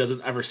 he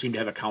doesn't ever seem to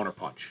have a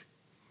counterpunch.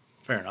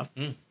 Fair enough.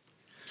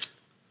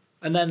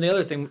 And then the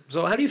other thing,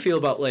 so how do you feel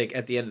about, like,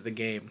 at the end of the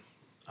game,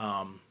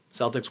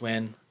 Celtics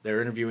win,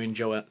 they're interviewing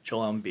Joel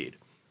Embiid.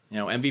 You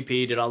know,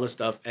 MVP, did all this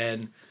stuff,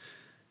 and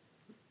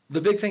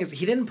the big thing is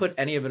he didn't put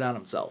any of it on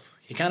himself.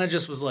 He kind of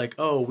just was like,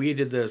 oh, we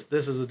did this.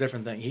 This is a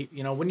different thing. He,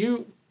 you know, when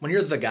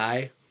you're the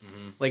guy,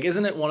 like,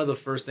 isn't it one of the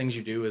first things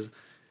you do is,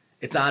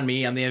 it's on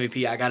me, I'm the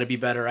MVP, I got to be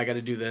better, I got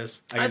to do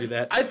this, I got to do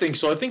that? I think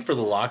so. I think for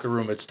the locker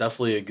room, it's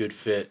definitely a good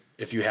fit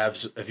if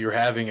you're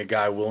having a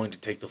guy willing to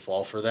take the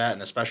fall for that,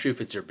 and especially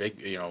if it's your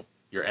big, you know,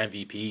 your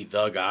MVP,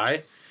 the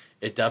guy,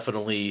 it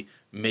definitely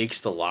makes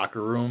the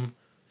locker room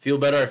feel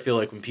better. I feel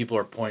like when people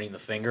are pointing the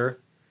finger,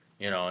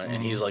 you know,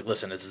 and he's like,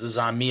 listen, this is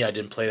on me, I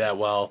didn't play that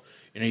well,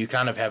 you know, you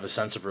kind of have a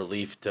sense of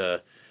relief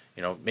to,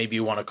 you know, maybe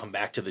you want to come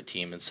back to the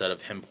team instead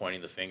of him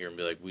pointing the finger and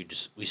be like,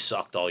 we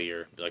sucked all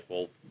year. Be like,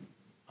 well,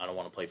 I don't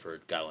want to play for a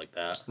guy like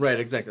that. Right,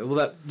 exactly. Well,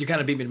 that you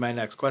kind of beat me to my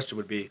next question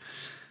would be,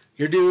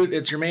 your dude,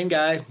 it's your main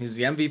guy, he's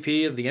the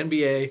MVP of the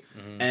NBA,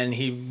 and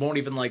he won't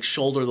even, like,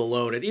 shoulder the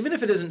load. And even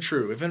if it isn't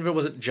true, even if it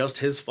wasn't just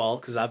his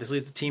fault, because obviously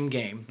it's a team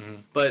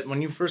game, but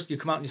when you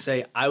come out and you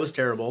say, I was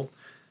terrible,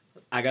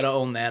 I got to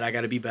own that, I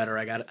got to be better,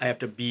 I have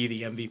to be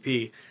the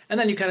MVP, and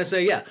then you kind of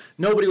say, yeah,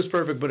 nobody was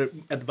perfect, but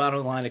at the bottom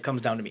of the line, it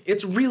comes down to me.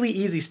 It's really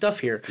easy stuff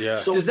here. Yeah.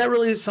 So is that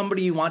really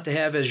somebody you want to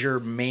have as your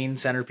main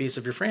centerpiece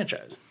of your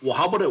franchise? Well,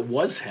 how about it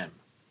was him?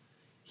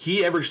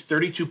 He averaged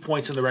 32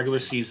 points in the regular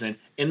season.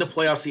 In the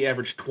playoffs, he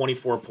averaged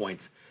 24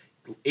 points.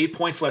 8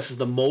 points less is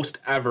the most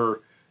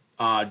ever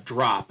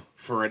drop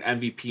for an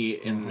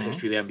MVP in the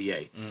history of the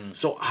NBA.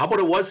 So how about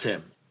it was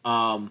him?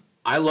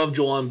 I love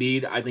Joel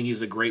Embiid. I think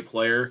he's a great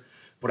player,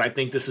 but I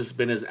think this has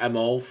been his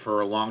MO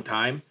for a long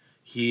time.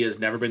 He has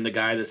never been the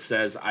guy that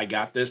says, I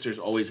got this. There's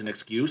always an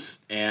excuse.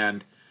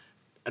 And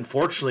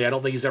unfortunately, I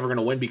don't think he's ever going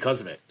to win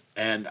because of it.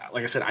 And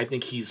like I said, I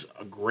think he's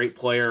a great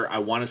player. I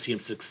want to see him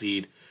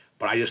succeed,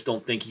 but I just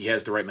don't think he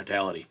has the right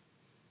mentality.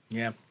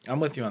 Yeah, I'm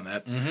with you on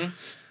that.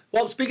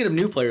 Well, speaking of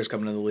new players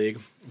coming to the league,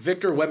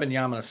 Victor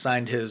Wembanyama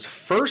signed his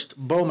first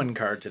Bowman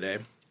card today,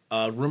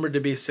 rumored to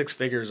be 6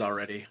 figures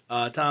already.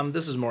 Tom,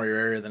 this is more your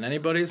area than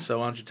anybody's, so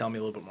why don't you tell me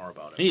a little bit more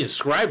about it? He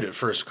inscribed it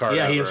first card.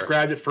 Yeah, he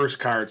inscribed it first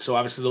card, so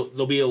obviously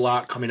there'll be a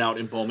lot coming out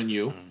in Bowman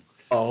U.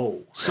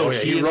 Oh, So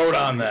he wrote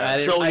on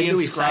that. I knew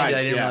he signed it.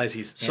 I didn't realize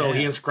he's... So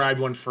he inscribed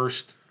one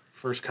first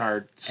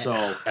card,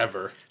 so...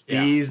 Ever.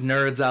 Yeah. These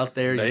nerds out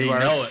there, They you are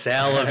know it.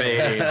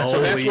 salivating.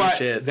 So Holy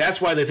shit. that's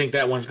why they think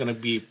that one's going to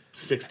be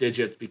 6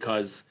 digits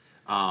because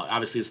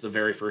obviously it's the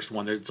very first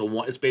one.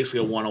 It's basically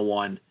a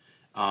 101.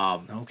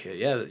 Okay,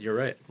 yeah, you're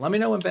right. Let me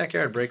know when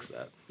Backyard breaks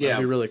that. That'd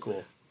be really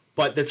cool.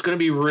 But that's going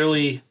to be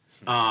really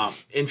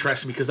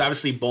interesting because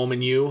obviously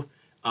Bowman U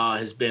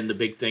has been the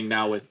big thing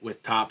now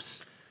with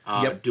Topps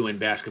doing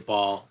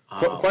basketball.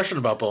 Question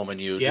about Bowman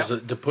U. Yep.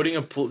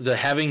 Does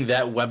having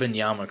that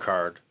Wembanyama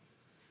card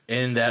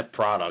in that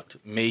product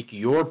make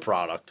your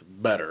product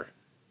better,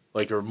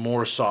 like, or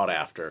more sought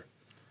after,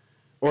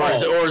 or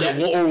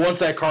once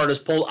that card is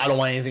pulled, I don't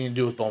want anything to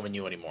do with Bowman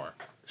U anymore?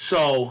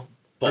 So,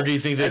 or do you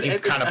think they can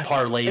kind of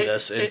parlay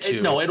this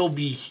into? No, it'll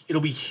be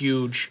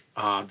huge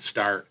to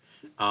start.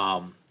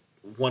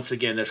 Once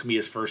again, that's gonna be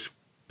his first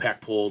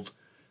pack pulled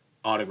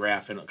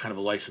autograph and kind of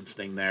a license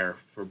thing there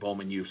for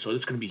Bowman U. So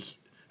it's gonna be.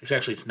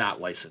 It's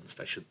not licensed.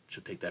 I should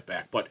take that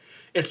back. But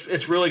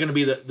it's really going to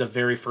be the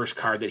very first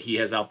card that he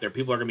has out there.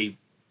 People are going to be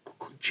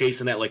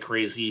chasing that like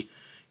crazy.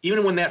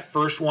 Even when that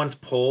first one's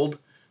pulled,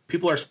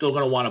 people are still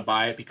going to want to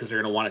buy it because they're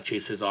going to want to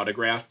chase his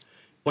autograph.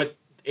 But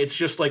it's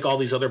just like all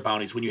these other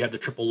bounties. When you have the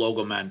triple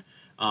logo men,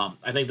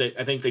 I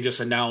think they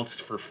just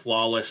announced for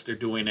Flawless they're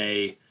doing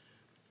a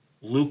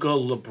Luka,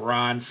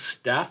 LeBron,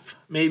 Steph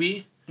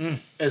maybe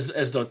as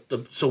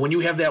the so when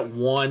you have that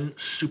one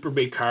super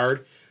big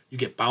card. You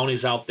get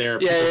bounties out there.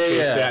 People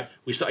chase that.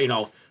 We saw,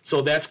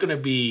 so that's going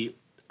to be,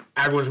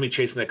 everyone's going to be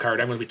chasing that card.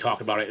 Everyone's going to be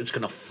talking about it. It's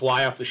going to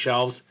fly off the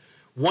shelves.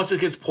 Once it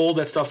gets pulled,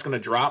 that stuff's going to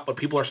drop, but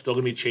people are still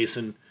going to be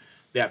chasing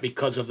that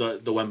because of the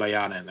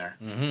Wembanyama in there.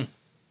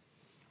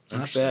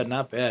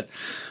 Not bad.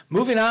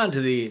 Moving on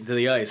to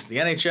the ice. The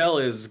NHL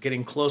is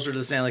getting closer to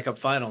the Stanley Cup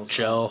Finals.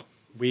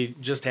 We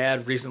just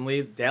had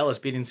recently Dallas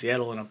beating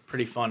Seattle in a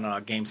pretty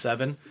fun Game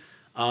 7.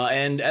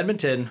 And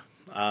Edmonton...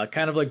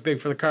 kind of like big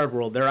for the card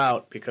world. They're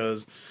out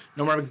because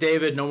no more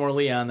McDavid, no more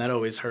Leon. That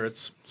always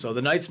hurts. So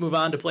the Knights move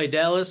on to play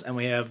Dallas, and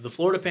we have the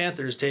Florida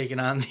Panthers taking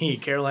on the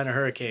Carolina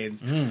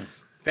Hurricanes.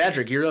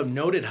 Patrick, you're a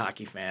noted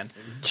hockey fan.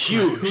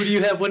 Huge. Who do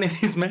you have winning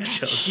these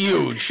matchups?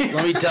 Huge.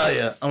 Let me tell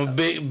you, I'm a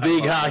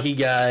big hockey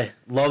guy.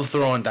 Love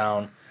throwing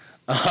down.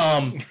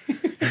 I'm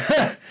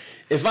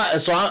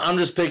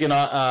just picking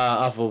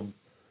off of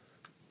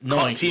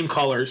Team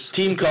colors.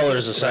 Team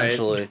colors,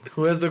 essentially.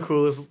 Who has the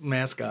coolest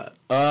mascot?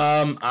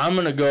 I'm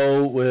going to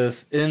go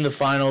with, in the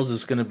finals,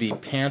 it's going to be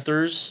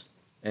Panthers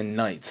and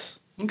Knights.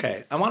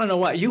 Okay, I want to know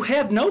why. You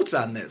have notes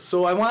on this,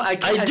 so I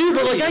do,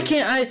 but like I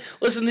can't.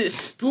 Listen.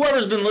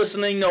 Whoever's been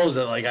listening knows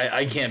that like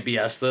I can't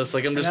BS this.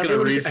 Like I'm just gonna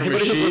read from a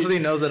Anybody sheet. who's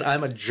listening knows that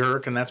I'm a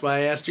jerk, and that's why I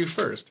asked you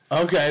first.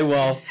 Okay,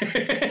 well,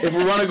 if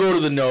we want to go to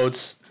the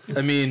notes,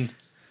 I mean,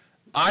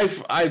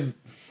 I'm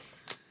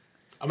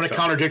going to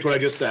contradict what I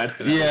just said.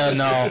 Yeah,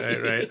 no.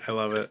 Right. I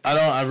love it.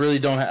 I really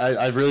don't.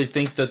 I really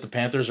think that the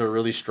Panthers are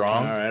really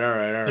strong. All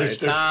right.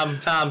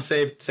 Tom,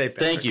 save.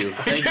 Thank you.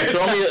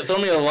 Throw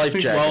me a life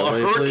jacket. Well, a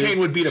hurricane please.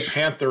 would beat a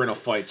panther in a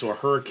fight, so a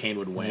hurricane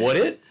would win. Would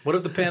it? What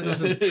if the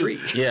Panthers in a tree?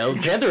 Yeah,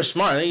 the Panthers are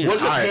smart. What if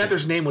the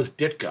Panther's name was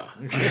Ditka?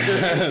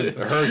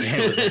 The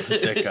hurricane was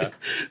Ditka.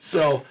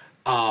 So,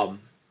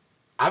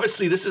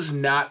 obviously, this is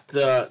not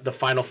the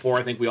Final Four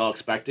I think we all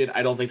expected.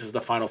 I don't think this is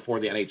the Final Four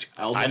the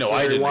NHL. I know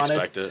I didn't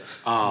expect it.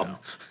 No.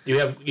 You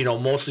have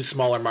mostly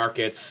smaller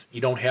markets.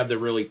 You don't have the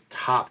really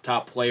top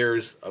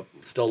players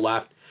still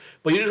left,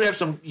 but you do have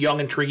some young,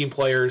 intriguing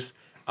players.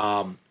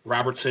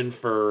 Robertson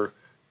for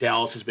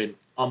Dallas has been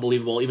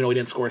unbelievable, even though he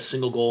didn't score a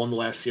single goal in the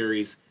last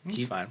series.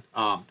 He's fine.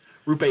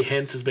 Rupe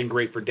Hintz has been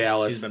great for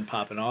Dallas. He's been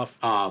popping off.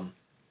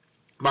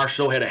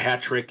 Marceau had a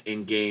hat trick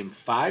in Game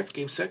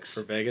 6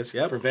 For Vegas,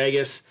 yep. For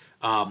Vegas.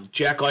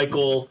 Jack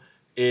Eichel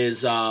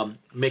is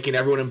making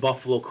everyone in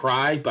Buffalo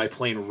cry by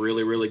playing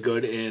really, really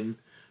good in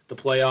the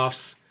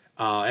playoffs.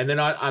 And then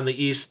on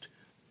the East,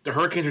 the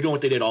Hurricanes are doing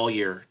what they did all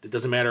year. It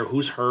doesn't matter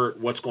who's hurt,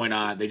 what's going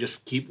on. They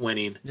just keep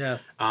winning. Yeah.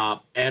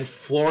 And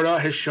Florida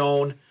has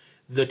shown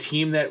the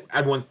team that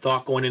everyone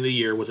thought going into the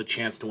year was a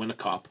chance to win the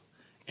Cup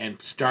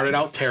and started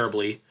out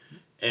terribly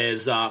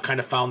is kind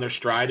of found their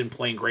stride and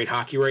playing great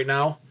hockey right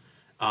now.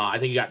 I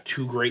think you got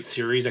 2 great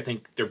series. I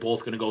think they're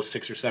both going to go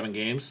 6 or 7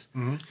 games.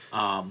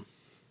 Mm-hmm.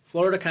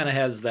 Florida kind of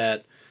has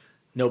that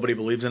nobody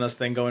believes in us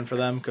thing going for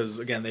them because,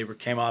 again, they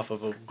came off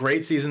of a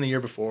great season the year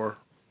before.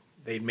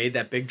 They made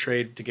that big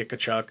trade to get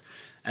Tkachuk,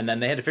 and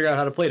then they had to figure out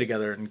how to play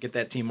together and get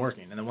that team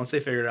working. And then once they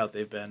figured it out,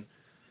 they've been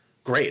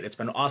great. It's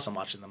been awesome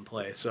watching them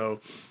play.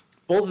 So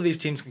both of these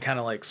teams can kind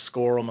of like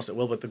score almost at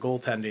will, but the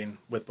goaltending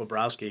with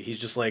Bobrovsky, he's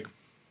just like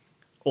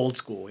old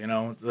school,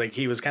 like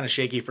he was kind of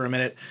shaky for a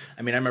minute.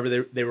 I mean, I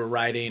remember they were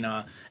riding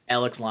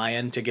Alex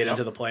Lyon to get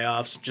into the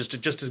playoffs just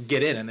to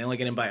get in, and they only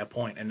get in by a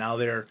point. And now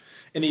they're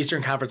in the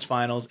Eastern Conference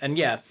Finals. And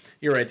yeah,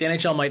 you're right. The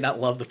NHL might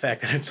not love the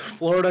fact that it's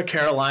Florida,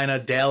 Carolina,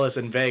 Dallas,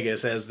 and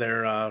Vegas as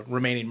their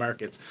remaining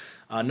markets.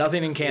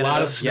 Nothing in Canada a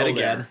lot of snow yet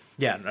again.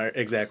 there. Yeah,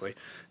 exactly.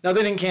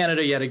 Nothing in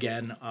Canada yet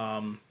again.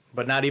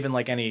 But not even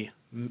like any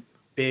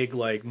big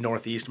like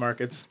Northeast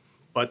markets.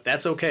 But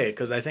that's okay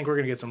because I think we're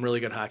going to get some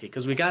really good hockey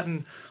because we've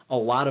gotten a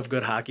lot of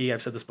good hockey.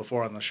 I've said this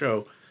before on the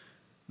show.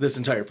 This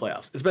entire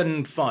playoffs, it's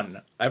been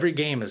fun. Every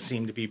game has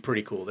seemed to be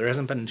pretty cool. There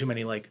hasn't been too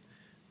many like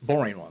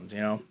boring ones,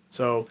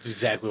 So That's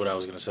exactly what I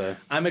was going to say.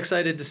 I'm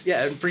excited to see.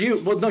 Yeah, and for you,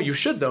 well, no, you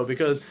should though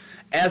because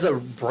as a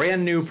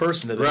brand new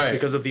person to this, Right.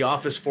 because of The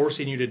Office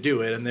forcing you to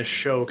do it and this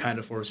show kind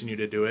of forcing you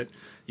to do it,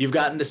 you've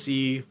gotten to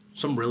see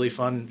some really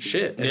fun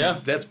shit. And Yeah.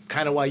 that's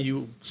kind of why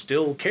you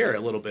still care a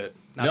little bit.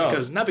 No.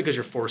 Not because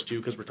you're forced to,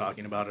 because we're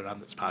talking about it on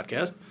this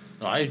podcast.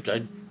 No,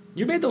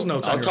 You made those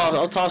notes.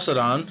 I'll toss it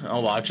on.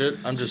 I'll watch it.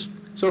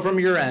 So from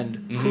your end,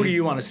 Mm-hmm. who do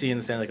you want to see in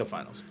the Stanley Cup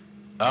Finals?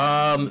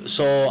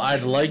 So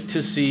I'd like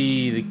to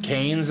see the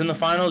Canes in the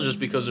finals just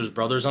because there's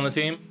brothers on the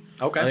team.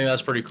 Okay. I think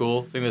that's pretty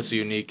cool. I think that's a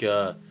unique,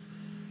 unique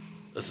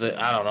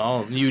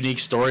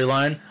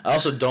storyline. I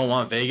also don't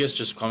want Vegas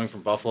just coming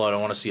from Buffalo. I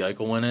don't want to see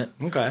Eichel win it.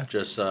 Okay.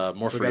 Just more So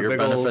we for got your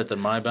big old benefit than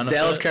my benefit.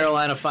 Dallas,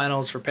 Carolina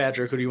Finals for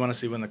Patrick. Who do you want to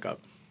see win the Cup?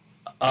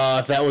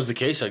 If that was the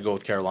case, I'd go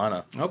with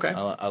Carolina. Okay.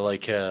 I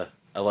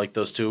like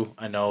those two.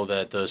 I know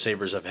that the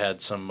Sabres have had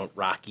some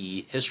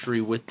rocky history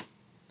with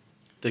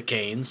the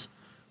Canes,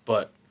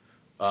 but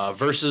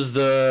versus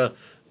the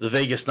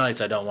Vegas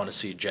Knights, I don't want to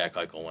see Jack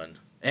Eichel win.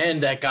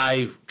 And that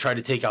guy tried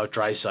to take out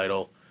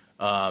Draisaitl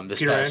this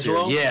Peter past year.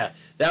 Angelo? Yeah,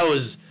 that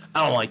was.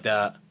 I don't like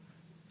that.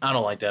 I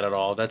don't like that at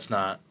all. That's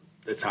not.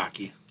 It's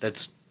hockey.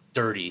 That's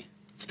dirty.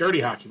 It's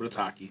dirty hockey, but it's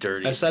hockey.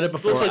 Dirty. I said it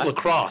before. Looks like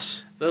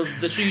lacrosse.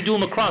 That's what you do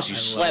in lacrosse. You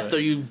slap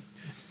it. you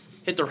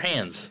hit their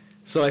hands.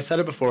 So I said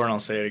it before, and I'll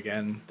say it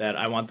again, that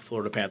I want the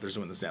Florida Panthers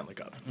to win the Stanley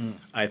Cup.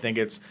 I think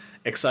it's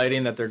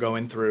exciting that they're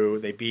going through.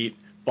 They beat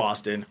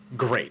Boston.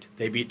 Great.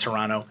 They beat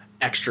Toronto.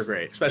 Extra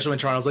great. Especially when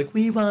Toronto's like,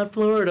 we want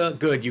Florida.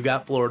 Good. You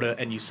got Florida,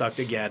 and you sucked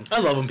again.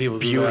 I love when people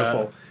do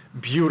Beautiful.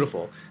 that.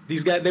 Beautiful.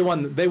 These guys, they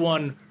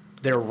won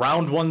their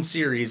round one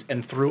series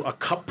and threw a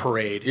cup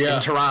parade in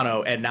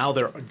Toronto, and now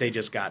they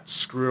just got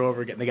screwed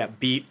over again. They got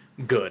beat.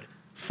 Good.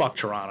 Fuck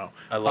Toronto.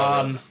 I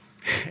love it.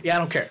 Yeah, I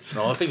don't care.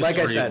 No, I think like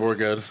it's we're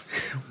good.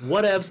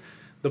 Whatevs.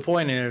 The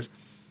point is,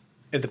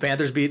 if the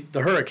Panthers beat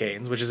the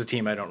Hurricanes, which is a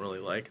team I don't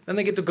really like, then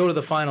they get to go to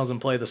the finals and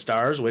play the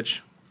Stars,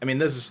 which, I mean,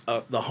 this is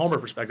the Homer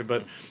perspective,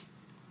 but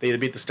they either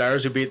beat the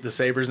Stars, who beat the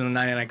Sabres in the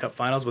 99 Cup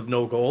Finals with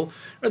no goal,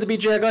 or they beat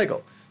Jack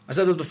Eichel. I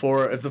said this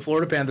before. If the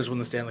Florida Panthers win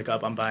the Stanley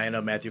Cup, I'm buying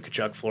a Matthew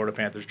Tkachuk Florida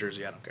Panthers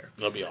jersey. I don't care.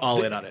 That'll be awesome.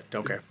 All in on it.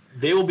 Don't care.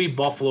 They will be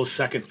Buffalo's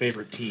second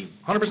favorite team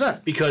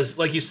 100%. because,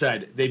 like you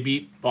said, they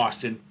beat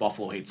Boston.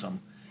 Buffalo hates them.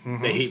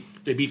 They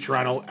beat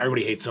Toronto.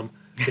 Everybody hates them.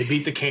 They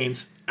beat the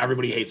Canes.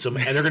 Everybody hates them,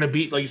 and they're going to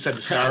beat, like you said,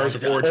 the Stars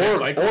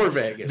or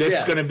Vegas.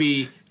 It's going to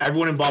be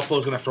everyone in Buffalo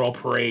is going to throw a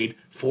parade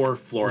for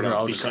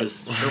Florida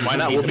because Sure, why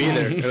not? We'll be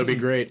there. It'll be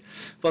great.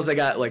 Plus, they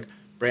got like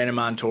Brandon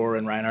Montour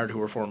and Reinhardt, who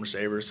were former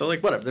Sabres. So,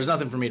 like, whatever. There's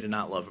nothing for me to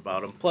not love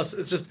about them. Plus,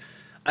 it's just,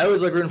 I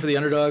always like rooting for the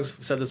underdogs.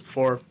 We've said this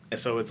before. And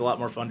so it's a lot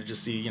more fun to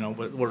just see, you know,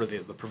 what are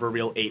the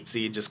proverbial 8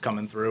 seed just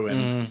coming through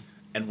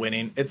and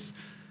winning. It's,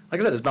 like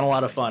I said, it's been a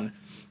lot of fun.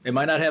 It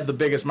might not have the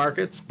biggest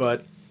markets,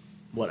 but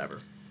whatever.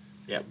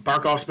 Yeah,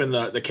 Barkov's been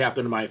the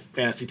captain of my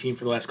fantasy team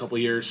for the last couple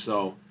of years,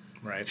 so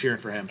cheering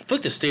for him. I feel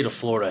like the state of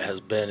Florida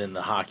has been in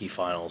the hockey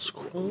finals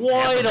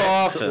quite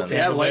often.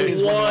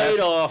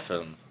 Quite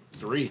often.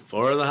 3.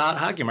 Florida's a hot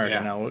hockey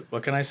market now.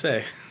 What can I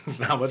say?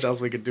 There's not much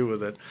else we could do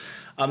with it.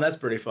 That's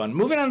pretty fun.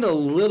 Moving on to a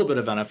little bit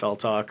of NFL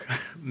talk.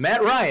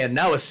 Matt Ryan,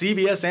 now a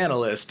CBS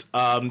analyst.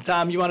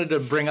 Tom, you wanted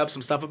to bring up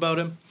some stuff about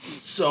him?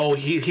 So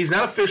he's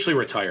not officially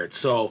retired.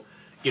 So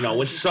you know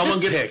when someone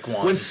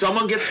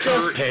gets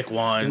hurt, pick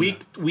one.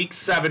 Week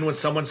 7 when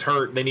someone's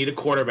hurt, they need a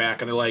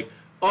quarterback, and they're like,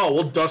 oh,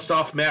 we'll dust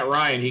off Matt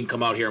Ryan. He can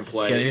come out here and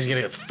play. Yeah, he's gonna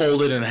get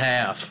folded in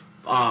half.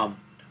 But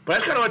I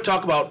just kind of want to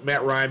talk about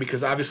Matt Ryan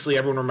because obviously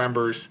everyone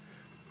remembers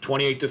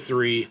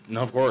 28-3.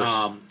 No, of course.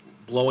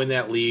 Blowing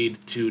that lead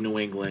to New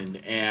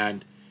England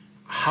and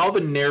how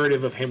the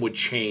narrative of him would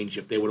change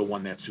if they would have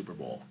won that Super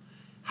Bowl.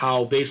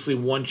 How basically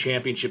one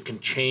championship can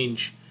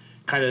change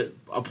kind of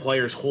a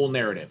player's whole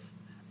narrative.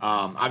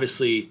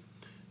 Obviously,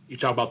 you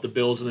talk about the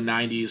Bills in the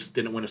 90s,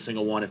 didn't win a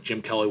single one if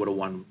Jim Kelly would have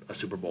won a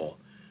Super Bowl.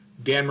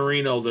 Dan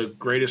Marino, the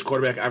greatest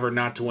quarterback ever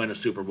not to win a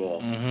Super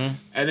Bowl. Mm-hmm.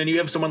 And then you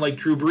have someone like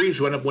Drew Brees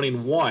who ended up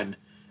winning one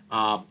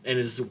and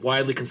is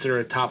widely considered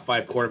a top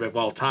 5 quarterback of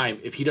all time.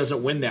 If he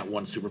doesn't win that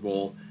one Super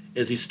Bowl,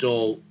 is he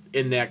still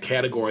in that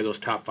category, those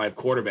top 5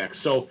 quarterbacks?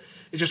 So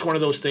it's just one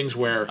of those things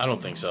where... I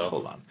don't think so.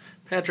 Hold on.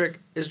 Patrick,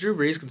 is Drew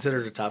Brees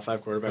considered a top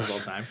 5 quarterback of all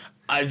time?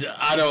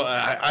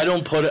 I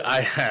don't put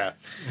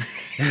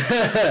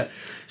it...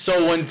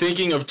 So when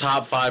thinking of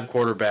top 5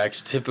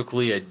 quarterbacks,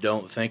 typically I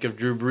don't think of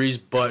Drew Brees,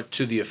 but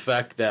to the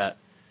effect that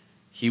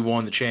he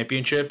won the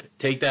championship,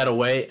 take that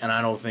away, and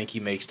I don't think he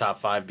makes top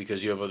 5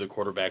 because you have other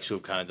quarterbacks who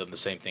have kind of done the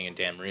same thing in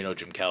Dan Marino,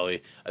 Jim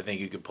Kelly. I think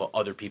you could put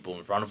other people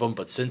in front of him,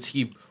 but since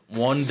he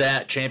won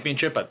that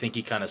championship, I think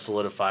he kind of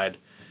solidified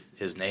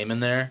his name in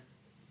there.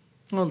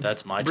 Well,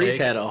 that's my Brees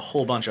take. had a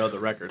whole bunch of other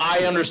records.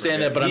 I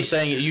understand that, but I'm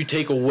saying you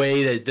take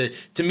away that.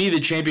 To me, the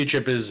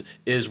championship is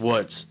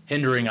what's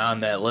hindering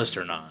on that list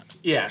or not.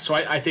 Yeah, so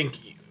I think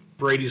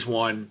Brady's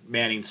 1,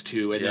 Manning's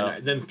 2,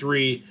 and then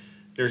 3.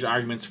 There's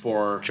arguments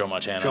for Joe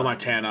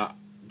Montana,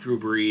 Drew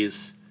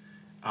Brees.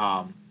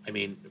 I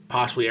mean,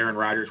 possibly Aaron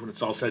Rodgers when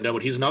it's all said and done,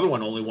 but he's another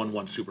one only won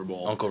 1 Super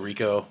Bowl. Uncle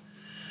Rico.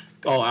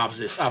 Oh,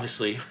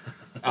 obviously.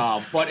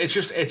 But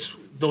it's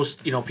those,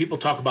 you know, people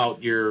talk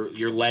about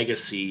your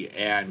legacy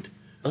and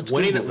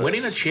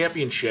winning a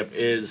championship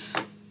is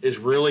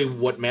really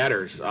what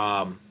matters.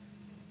 I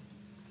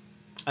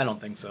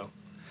don't think so.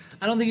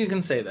 I don't think you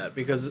can say that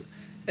because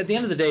at the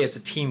end of the day, it's a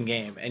team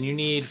game, and you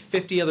need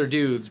 50 other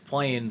dudes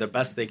playing the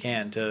best they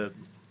can to,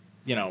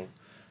 you know,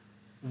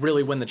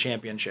 really win the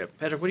championship.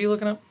 Patrick, what are you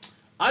looking up?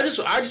 I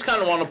just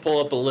kind of want to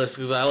pull up a list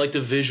because I like to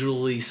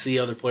visually see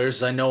other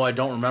players. I know I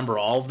don't remember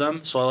all of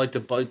them, so I like to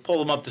pull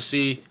them up to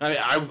see. I mean,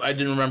 I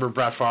didn't remember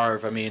Brett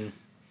Favre. I mean,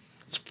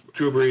 it's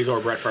Drew Brees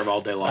or Brett Favre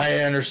all day long.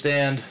 I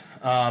understand.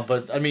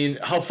 But, I mean,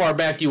 how far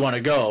back do you want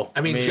to go? I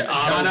mean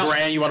Otto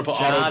Graham, you want to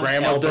put Otto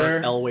Graham up there?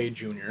 Elway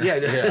Jr.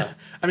 Yeah.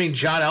 I mean,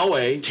 John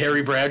Elway.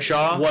 Terry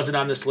Bradshaw. Wasn't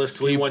on this list.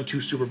 He won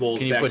 2 Super Bowls.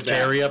 Can you put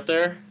Terry up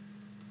there?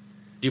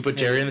 Do you put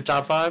Terry in the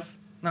top 5?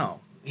 No.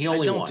 He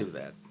only don't won. do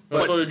that.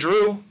 But so did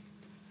Drew.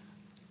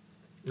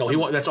 No, he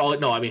won. That's all.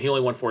 No, I mean, he only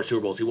won 4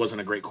 Super Bowls. He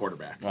wasn't a great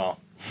quarterback. Well,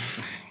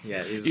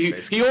 yeah,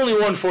 he only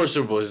won 4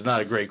 Super Bowls. He's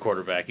not a great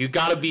quarterback. You've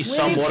got to be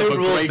somewhat Super of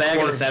a Bowls great back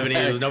quarterback. in the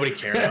 70s. Nobody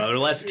cared about it. There were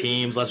less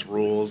teams, less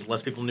rules,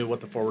 less people knew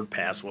what the forward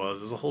pass was.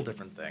 It was a whole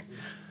different thing.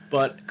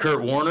 But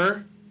Kurt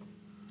Warner,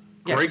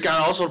 great guy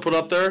also to put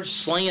up there,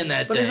 slinging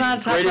that thing. He's not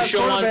a top greatest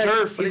show on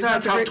turf. He's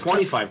not a top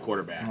 25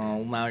 quarterback.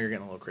 Oh, now you're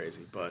getting a little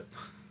crazy. But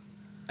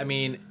I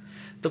mean,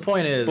 the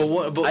point is,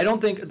 but I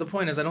don't think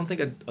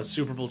a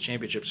Super Bowl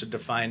championship should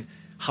define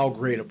how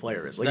great a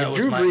player is. Like that if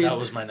Drew that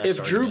was my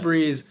next Drew argument.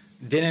 Brees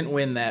didn't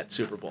win that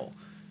Super Bowl,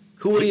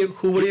 who would he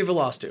have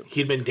lost to?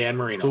 He'd been Dan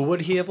Marino. Who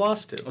would he have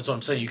lost to? That's what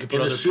I'm saying. You could put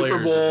in other the Super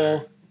players Bowl. in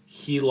there.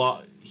 He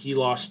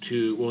lost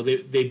to. Well,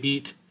 they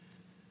beat.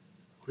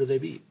 Who did they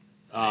beat?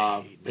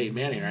 Peyton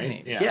Manning,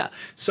 right? Yeah.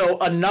 So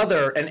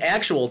an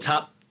actual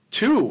top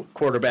 2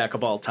 quarterback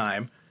of all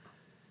time.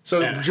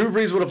 So Drew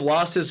Brees would have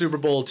lost his Super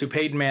Bowl to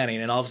Peyton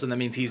Manning, and all of a sudden that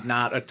means he's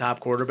not a top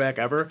quarterback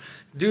ever.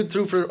 Dude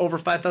threw for over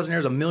 5,000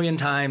 yards 1,000,000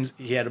 times.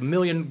 He had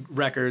 1,000,000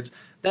 records.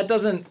 That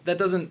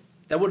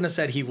wouldn't have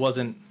said he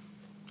wasn't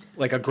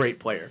like a great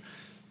player.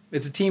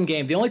 It's a team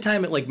game. The only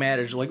time it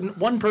matters,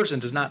 one person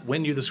does not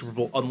win you the Super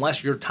Bowl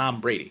unless you're Tom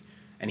Brady,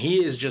 and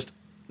he is just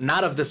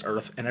not of this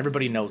earth, and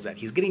everybody knows that.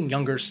 He's getting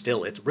younger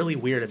still. It's really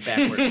weird and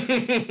backwards.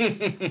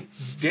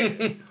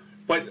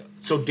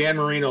 So Dan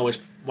Marino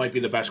might be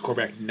the best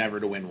quarterback never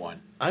to win one.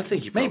 I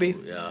think he maybe,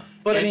 yeah.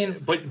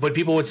 But but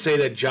people would say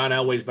that John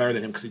Elway's better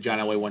than him because John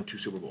Elway won 2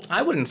 Super Bowls.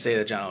 I wouldn't say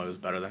that John Elway was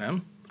better than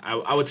him.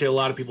 I would say a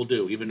lot of people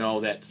do, even though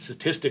that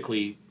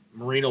statistically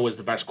Marino was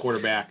the best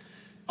quarterback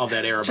of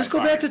that era. Just go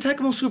back to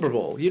Tecmo Super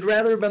Bowl. You'd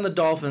rather have been the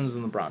Dolphins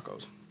than the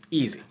Broncos.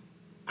 Easy.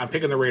 I'm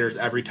picking the Raiders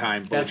every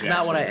time. That's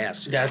not what I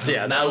asked you. That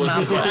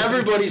was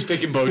everybody's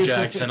picking Bo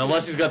Jackson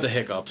unless he's got the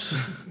hiccups.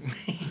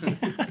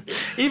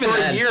 Even for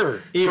then, a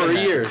year. Even for a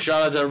then. year.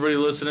 Shout out to everybody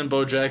listening.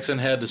 Bo Jackson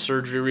had the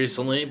surgery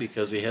recently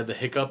because he had the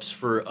hiccups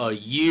for a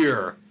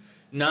year,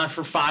 not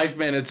for 5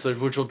 minutes,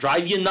 which will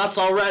drive you nuts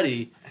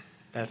already.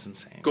 That's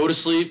insane. Go to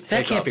sleep.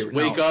 That hiccups. can't be.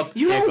 Wake up.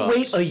 You don't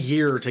hiccups. wait a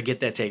year to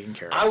get that taken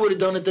care of. I would have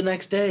done it the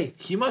next day.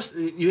 You have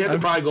to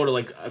probably go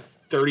to a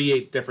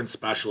 38 different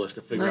specialists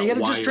to figure out you got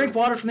to why just drink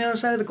water from the other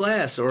side of the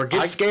glass, or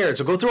get scared.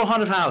 So go through a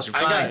haunted house. You're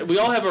fine. We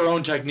all have our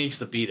own techniques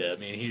to beat it. I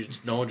mean,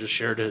 no one just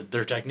shared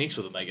their techniques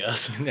with him, I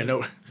guess.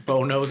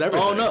 Bo knows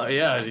everything. Oh no,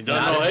 yeah, he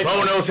doesn't know.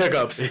 Bo knows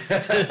hiccups.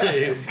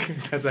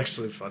 That's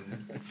actually a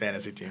fun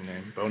fantasy team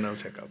name. Bo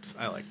knows hiccups.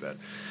 I like that.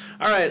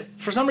 All right.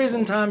 For some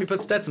reason, Tom, you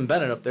put Stetson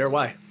Bennett up there.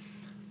 Why?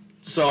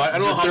 So I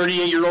don't know how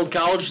 38-year-old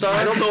college star.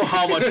 I don't know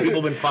how much people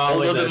have been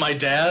following Older this, than my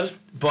dad.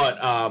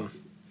 but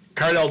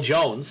Cardell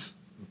Jones,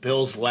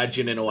 Bills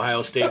legend and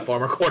Ohio State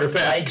former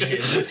quarterback,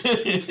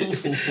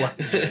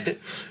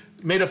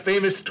 made a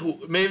famous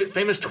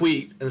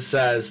tweet and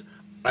says,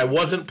 "I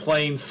wasn't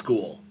playing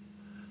school."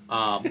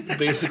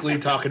 Basically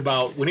talking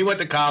about when he went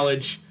to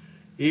college,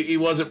 he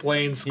wasn't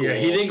playing school. Yeah,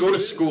 he didn't go to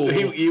school.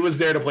 He was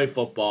there to play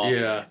football.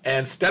 Yeah.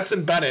 And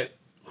Stetson Bennett,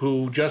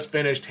 who just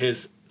finished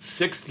his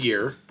 6th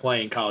year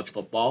playing college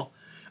football,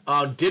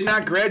 did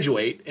not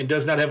graduate and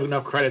does not have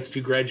enough credits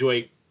to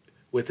graduate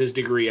with his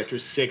degree after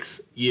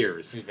 6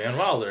 years. Van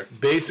Wilder.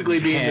 Basically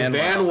being the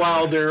Van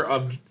Wilder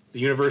of the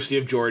University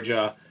of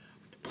Georgia,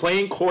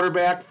 playing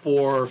quarterback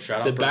for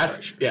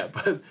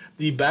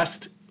the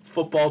best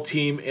football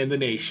team in the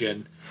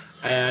nation,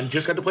 and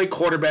just got to play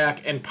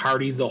quarterback and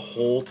party the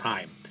whole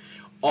time.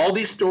 All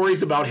these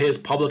stories about his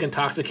public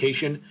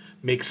intoxication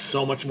make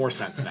so much more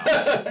sense now.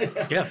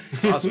 Yeah,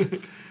 it's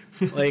awesome.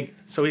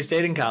 So he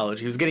stayed in college.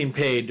 He was getting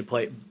paid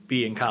to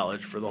be in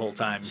college for the whole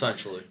time.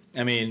 Essentially.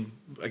 I mean,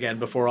 again,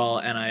 before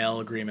all NIL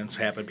agreements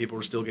happened, people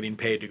were still getting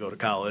paid to go to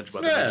college,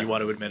 whether you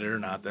want to admit it or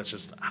not. That's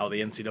just how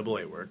the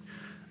NCAA worked.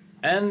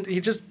 And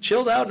he just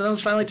chilled out, and then it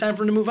was finally time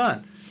for him to move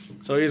on.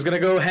 So he's going to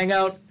go hang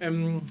out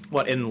in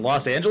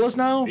Los Angeles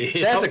now? Yep.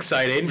 That's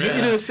exciting. He's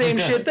going to do the same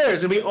shit there.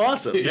 It's going to be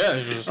awesome. Yeah.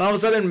 And all of a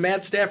sudden,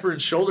 Matt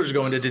Stafford's shoulders are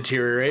going to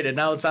deteriorate, and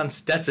now it's on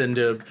Stetson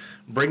to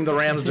bring the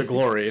Rams to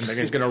glory. And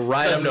he's going to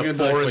ride them to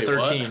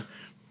 4-13.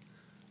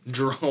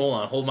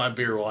 Hold my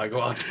beer while I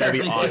go out there.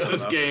 That'd be awesome.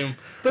 This game.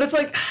 But it's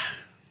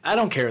I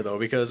don't care, though,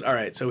 because, all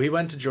right, so he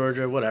went to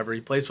Georgia, whatever.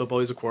 He plays football.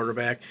 He's a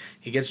quarterback.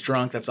 He gets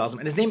drunk. That's awesome.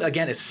 And his name,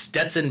 again, is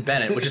Stetson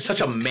Bennett, which is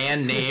such a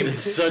man name. It's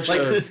such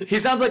he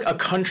sounds like a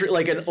country,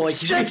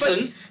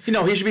 Stetson.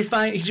 He should be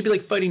fine. He should be,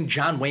 fighting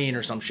John Wayne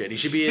or some shit. He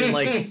should be in,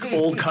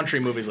 old country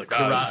movies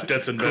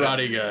Stetson Bennett.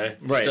 Karate guy.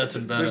 Right.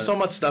 Stetson Bennett. There's so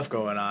much stuff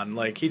going on.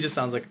 He just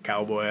sounds like a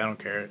cowboy. I don't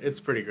care. It's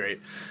pretty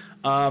great.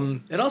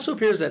 It also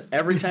appears that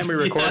every time we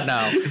record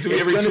now, it's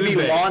going to be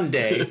lawn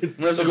day.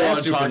 Let's go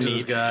and talk to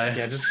this guy.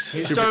 Yeah, just he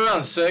started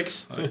around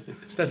 6.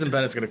 Stetson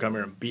Bennett's going to come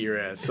here and beat your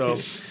ass. So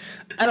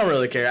I don't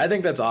really care. I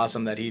think that's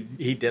awesome that he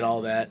did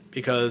all that,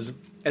 because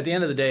at the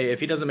end of the day, if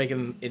he doesn't make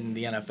it in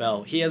the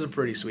NFL, he has a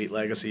pretty sweet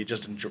legacy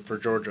just for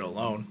Georgia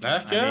alone.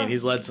 I mean,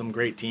 he's led some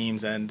great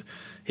teams, and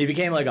he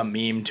became a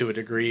meme to a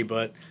degree,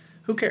 but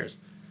who cares?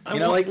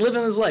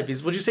 Living his life.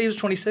 Would you say he was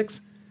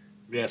 26?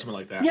 Yeah, something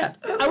like that. Yeah,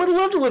 I would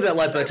love to live that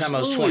life by the time I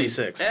was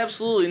 26.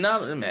 Absolutely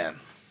not, man.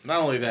 Not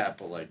only that,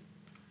 but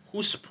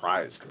who's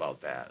surprised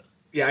about that?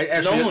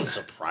 Yeah, no one's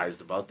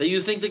surprised about that.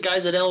 You think the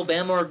guys at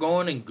Alabama are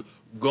going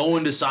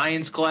to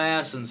science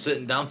class and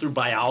sitting down through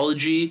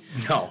biology?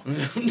 No.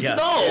 Yes.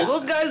 No, yeah.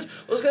 Those guys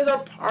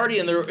are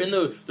partying. They're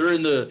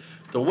in the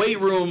weight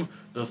room.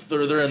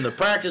 They're in the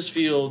practice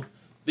field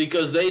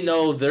because they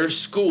know their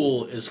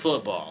school is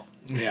football.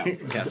 Yeah.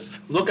 Yes.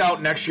 Look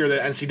out next year, the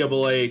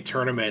NCAA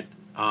tournament.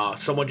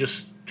 Someone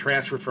just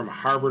transferred from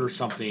Harvard or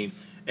something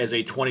as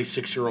a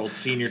 26-year-old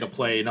senior to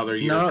play another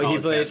year of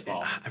college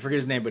basketball. I forget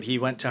his name, but he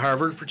went to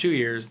Harvard for 2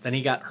 years. Then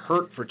he got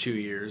hurt for 2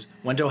 years.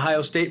 Went to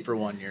Ohio State for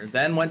 1 year.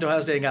 Then went to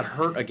Ohio State and got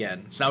hurt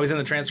again. So now he's in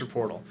the transfer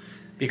portal.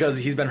 Because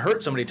he's been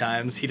hurt so many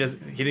times, he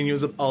didn't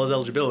use up all his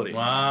eligibility.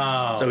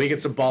 Wow. So he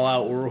gets to ball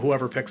out or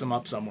whoever picks him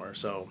up somewhere.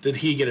 So did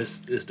he get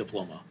his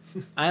diploma?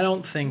 I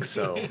don't think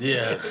so.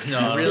 Yeah,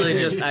 no, Really,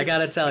 I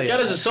gotta tell you. got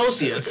his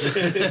associates.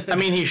 I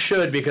mean, he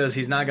should because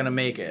he's not gonna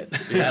make it.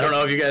 I don't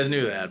know if you guys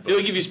knew that. I But. feel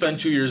like if you spend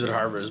 2 years at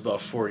Harvard, it's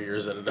about 4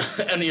 years at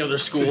any other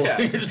school.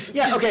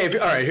 Yeah. Okay.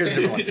 All right. Here's a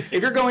good one.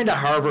 If you're going to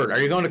Harvard, are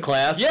you going to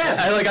class? Yeah,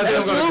 I think I'm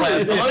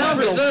going to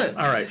class. 100%.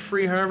 All right.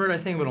 Free Harvard. I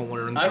think I'm gonna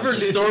learn. I've heard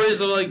something.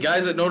 stories of like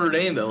guys at Notre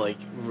Dame that like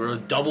were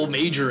double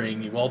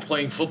majoring while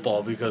playing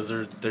football because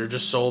they're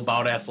just so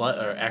about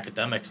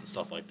academics and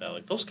stuff like that.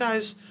 Like those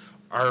guys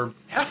are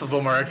half of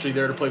them are actually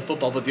there to play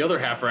football, but the other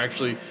half are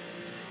actually,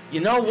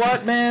 you know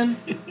what, man?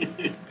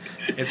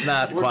 It's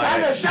not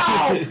quiet.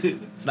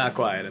 It's not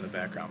quiet in the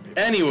background.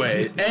 People.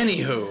 Anyway,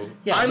 anywho,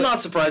 Yeah, I'm but-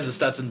 not surprised that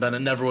Stetson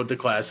Bennett never went to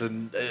class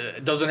and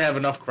doesn't have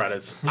enough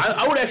credits.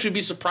 I would actually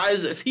be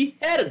surprised if he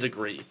had a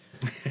degree.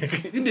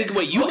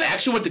 Wait, you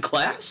actually went to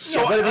class?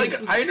 So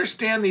I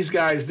understand these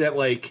guys that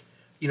like,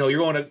 you're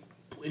going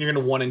to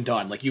one and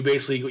done. Like you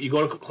basically you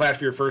go to class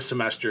for your first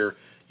semester,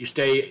 you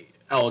stay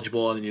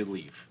eligible, and then you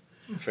leave.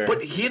 Fair.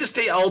 But he had to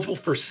stay eligible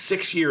for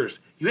 6 years.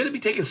 You had to be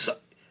taking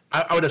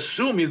I would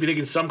assume you'd be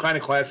taking some kind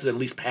of classes, at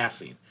least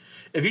passing.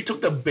 If you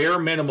took the bare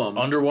minimum,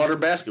 Underwater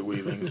basket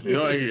weaving.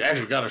 You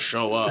actually got to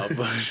show up.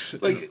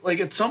 like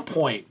at some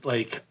point,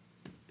 like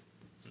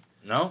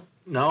No,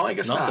 I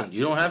guess nothing. not.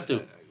 You don't have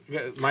to.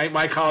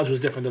 My college was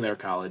different than their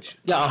college.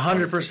 Yeah,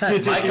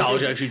 100%. My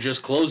college actually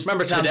just closed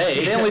Remember, Tom,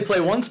 today. they only play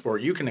one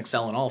sport. You can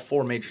excel in all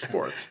 4 major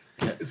sports.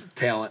 It's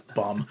talent.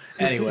 Bum.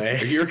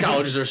 Anyway. Your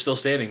colleges are still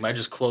standing. Mine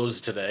just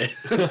closed today.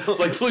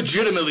 Like,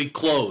 legitimately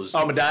closed.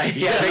 Oh, Madai.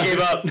 Yeah, they gave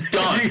up.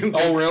 Done.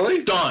 Oh,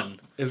 really? Done.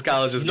 His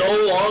college is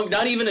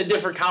Not even a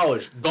different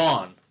college.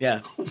 Gone.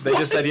 Yeah. They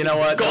just said, you know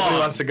what? Nobody Gone.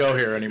 wants to go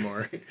here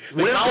anymore.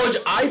 The college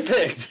I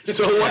picked.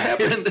 So what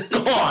happened?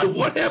 Gone.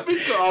 What happened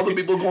to all the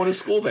people going to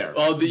school there?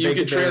 Oh, you They can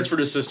could transfer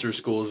to sister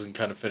schools and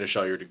kind of finish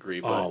out your degree.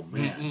 But Oh,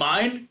 man.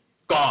 Mine,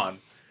 gone.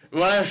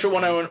 When I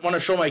want to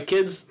show my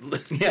kids,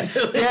 Yeah.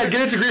 Dad,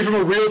 get a degree from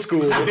a real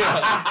school. I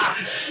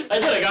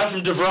got it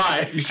from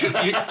DeVry.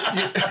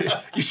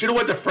 You should have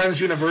went to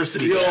Friends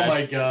University. Oh Dad.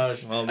 my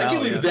gosh! Well, I now, can't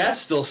believe yeah. that's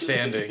still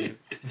standing.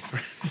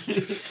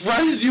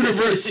 Friends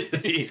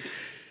University.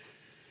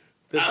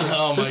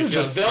 Oh my this is god!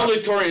 just-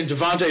 valedictorian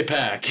Devontae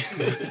Pack.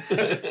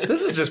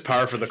 This is just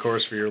par for the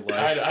course for your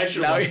life. I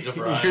should Now, have went to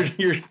DeVry.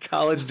 your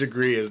college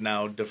degree is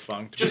now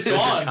defunct. Just Your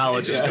gone.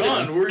 college Just is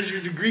gone. Where's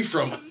your degree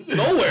from?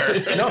 Nowhere.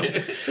 No,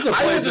 it's a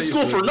I went place to that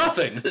school used for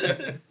nothing.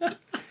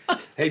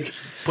 Hey,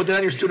 put that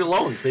on your student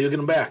loans. Maybe you'll get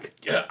them back.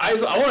 Yeah, I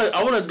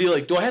want to be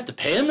like, do I have to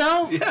pay him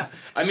now? Yeah.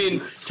 I mean,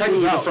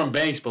 technically they're from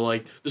banks, but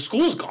like the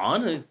school's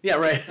gone. Yeah,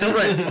 right.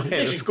 Right.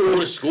 Hey, the Go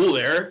to school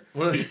there.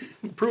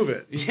 prove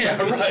it.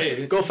 Yeah,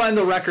 right. Go find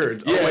the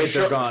records. Oh, wait,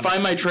 they're gone.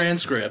 Find my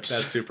transcripts.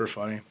 That's super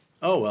funny.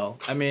 Oh, well.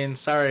 I mean,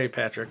 sorry,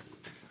 Patrick.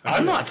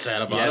 I'm not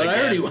sad about Yeah, it. I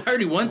again.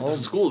 already went to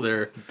school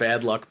there.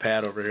 Bad luck,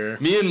 Pat, over here.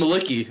 Me and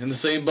Maliki in the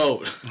same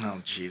boat. Oh,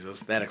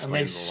 Jesus. That That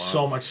explains makes a lot.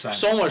 so much sense.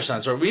 So much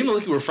sense. Right? Me and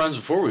Maliki were friends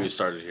before we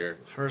started here.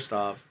 First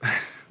off,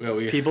 Yeah,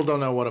 people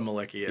don't know what a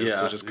Maliki is,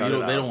 so just cut it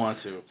out. They don't want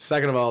to.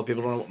 Second of all,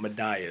 people don't know what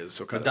Madai is,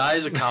 so cut it out. Madai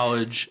is a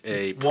college.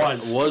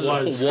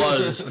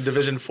 Was.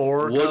 Division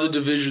 4? was a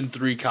Division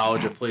III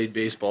college. I played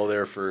baseball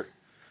there for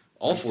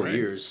all 4 right.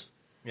 years.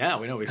 Yeah,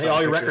 we know. We Hey, saw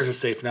all your pictures. records are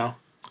safe now.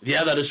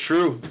 Yeah, that is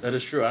true. That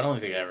is true. I don't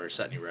think I ever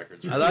set any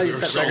records. I thought We you were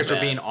set so records for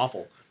bad. being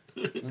awful.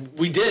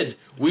 We did.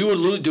 We would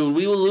lose, dude.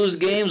 We would lose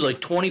games like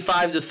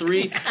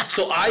 25-3.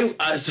 So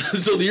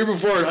so the year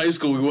before in high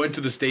school, we went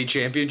to the state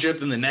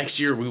championship, and the next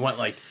year we went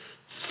like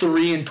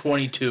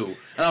 3-22.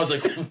 And I was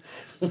like,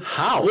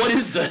 How? what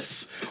is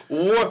this?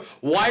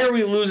 Why are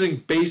we losing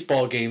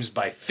baseball games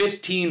by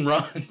 15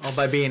 runs? Oh,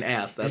 by being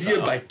ass. That's Yeah,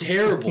 how. by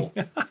terrible.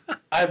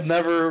 I've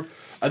never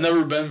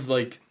been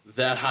like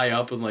that high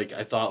up, and like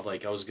I thought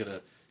like I was gonna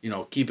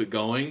keep it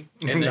going,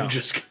 and No. then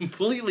just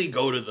completely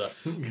go to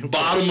the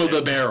bottom of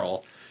the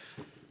barrel,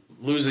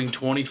 losing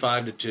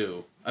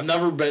 25-2. I've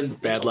never been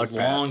Bad it's luck, a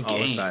long Pat, all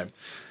game. the time.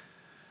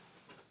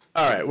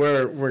 All right,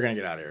 we're gonna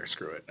get out of here.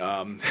 Screw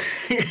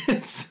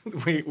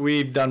it.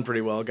 We've done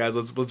pretty well, guys.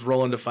 Let's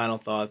roll into final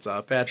thoughts.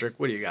 Patrick,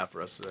 what do you got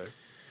for us today?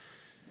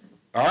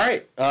 All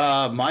right,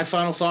 my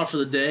final thought for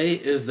the day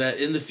is that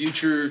in the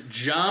future,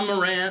 Ja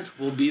Morant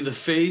will be the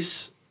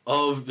face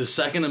of the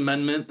Second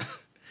Amendment,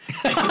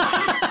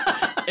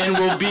 and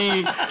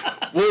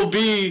will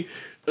be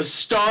a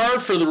star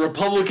for the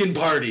Republican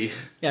Party.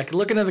 Yeah,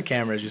 look into the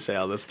camera as you say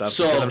all this stuff,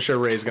 So- because I'm sure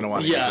Ray's gonna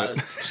want to Yeah, use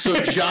it. so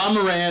Ja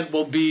Morant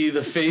will be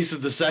the face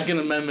of the Second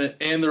Amendment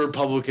and the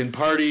Republican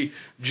Party,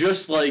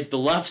 just like the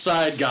left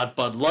side got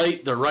Bud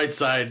Light, the right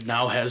side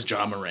now has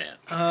Ja Morant.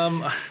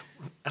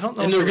 I don't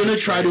know. And if they're we going to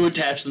should try trade. to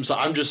attach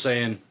themselves. I'm just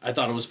saying, I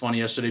thought it was funny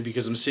yesterday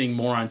because I'm seeing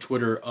more on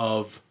Twitter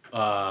of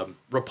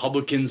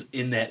Republicans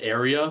in that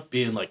area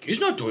being like, he's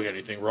not doing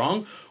anything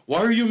wrong. Why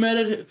are you mad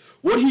at him?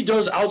 What he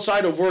does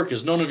outside of work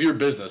is none of your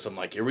business. I'm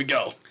like, here we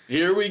go.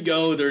 Here we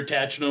go. They're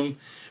attaching him.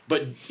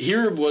 But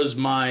here was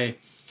my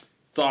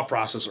thought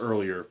process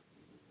earlier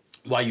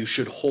why you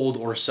should hold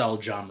or sell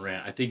Ja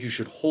Morant. I think you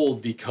should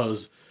hold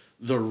because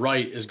the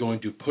right is going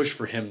to push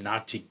for him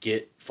not to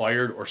get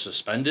fired or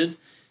suspended.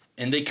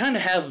 And they kind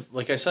of have,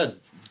 like I said,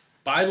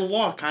 by the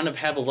law, kind of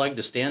have a leg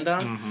to stand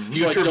on. Mm-hmm.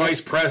 Future vice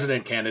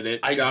president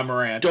candidate, Ja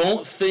Morant.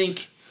 Don't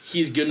think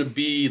he's going to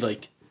be,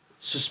 like,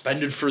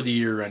 suspended for the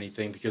year or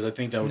anything, because I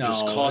think that would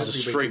just cause a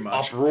straight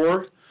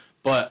uproar.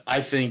 But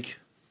I think,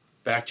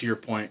 back to your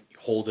point,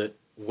 hold it,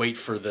 wait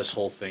for this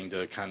whole thing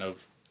to kind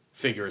of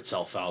figure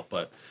itself out.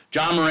 But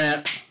Ja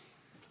Morant,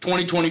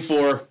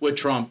 2024 with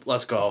Trump,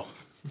 let's go.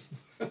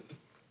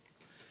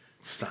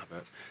 Stop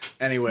it.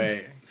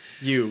 Anyway,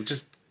 you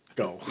just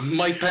go.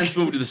 Mike Pence,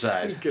 move to the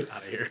side. Get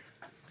out of here.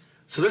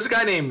 So there's a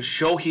guy named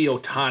Shohei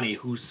Ohtani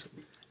who's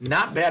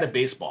not bad at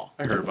baseball.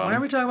 I heard about Why are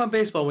him. we talking about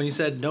baseball when you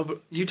said no?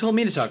 But you told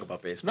me to talk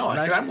about baseball. No,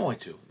 I said I'm going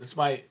to. It's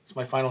my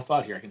final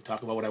thought here. I can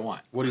talk about what I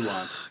want. What he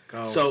wants.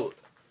 Go. So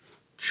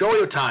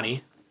Shohei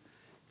Ohtani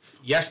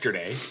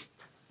yesterday,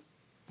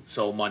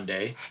 so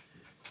Monday,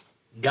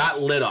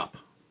 got lit up.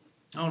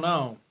 Oh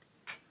no.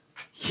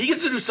 He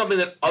gets to do something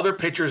that other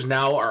pitchers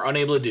now are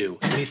unable to do.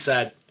 And he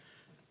said,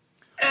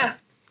 I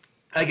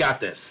got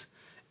this.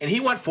 And he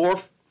went 4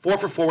 for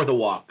 4 with a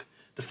walk.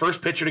 The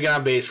first pitcher to get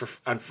on base for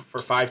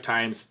 5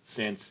 times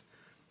since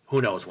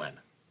who knows when.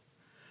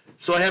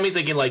 So it had me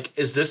thinking, like,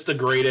 is this the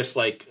greatest,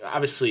 like,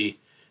 obviously,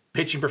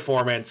 pitching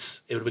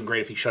performance? It would have been great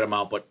if he shut him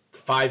out, but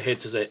 5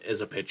 hits as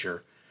a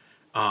pitcher.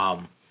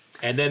 And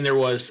then there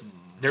was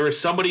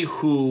somebody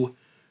who,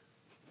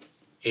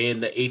 in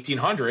the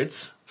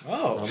 1800s,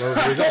 Right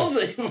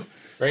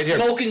here.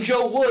 Smoking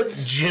Joe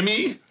Woods.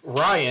 Jimmy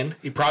Ryan,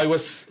 he probably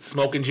was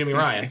smoking Jimmy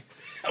Ryan,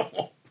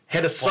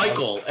 had a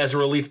cycle as a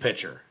relief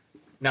pitcher.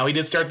 Now, he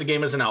did start the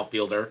game as an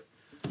outfielder,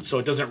 so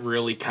it doesn't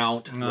really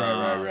count.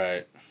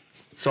 Right.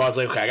 So I was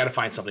like, okay, I got to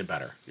find something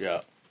better.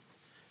 Yeah.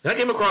 Then I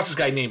came across this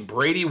guy named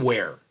Brady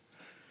Ware,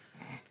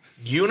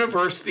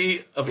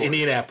 University of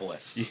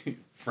Indianapolis.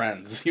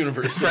 Friends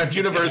University. Friends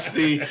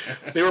University.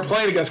 They were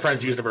playing against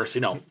Friends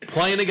University. No,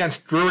 playing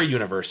against Drury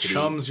University.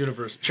 Chums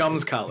University.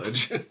 Chums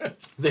College.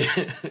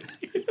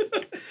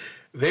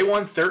 They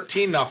won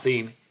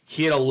 13-0.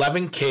 He had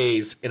 11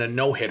 Ks in a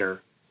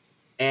no-hitter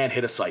and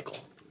hit a cycle.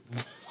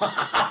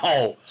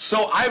 Wow.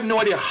 So I have no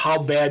idea how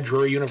bad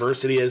Drury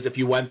University is. If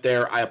you went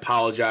there, I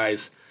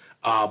apologize.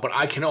 But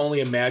I can only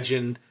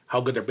imagine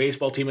how good their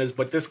baseball team is.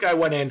 But this guy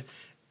went in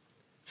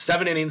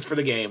 7 innings for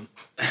the game.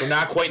 So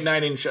not quite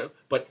 9 innings,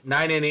 but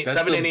 9 innings, That's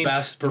 7 the innings,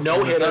 best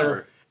performance no-hitter,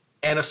 ever.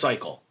 and a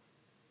cycle.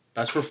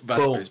 Best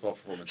Boom. baseball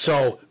performance.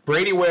 So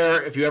Brady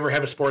Ware, if you ever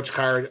have a sports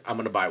card, I'm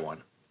going to buy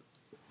one.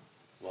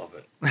 Love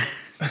it.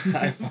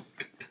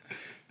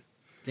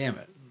 Damn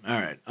it. All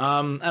right.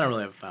 I don't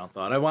really have a final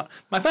thought.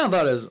 My final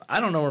thought is I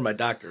don't know where my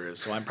doctor is,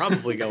 so I'm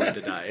probably going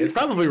to die. It's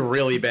probably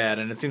really bad,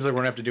 and it seems like we're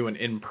gonna have to do an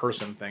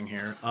in-person thing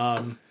here.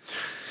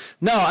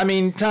 No, I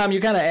mean, Tom, you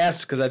kind of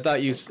asked because I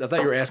thought you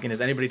were asking,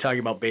 is anybody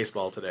talking about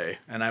baseball today?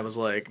 And I was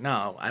like,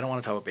 no, I don't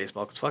want to talk about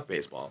baseball because fuck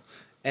baseball.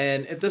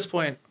 And at this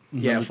point,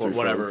 yeah, for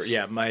whatever, folks.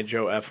 Yeah, my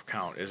Joe F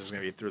count is just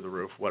gonna be through the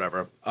roof,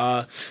 whatever.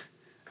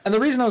 And the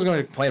reason I was going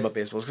to complain about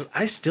baseball is because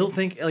I still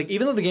think, like,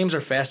 even though the games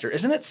are faster,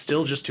 isn't it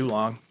still just too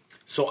long?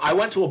 So I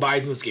went to a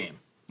Bison's game.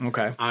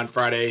 Okay. On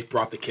Friday,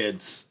 brought the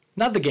kids.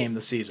 Not the game, the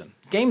season.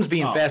 Games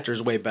being faster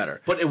is way better.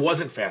 But it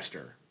wasn't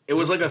faster. It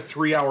was like a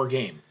 3-hour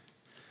game.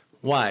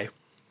 Why?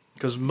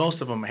 Because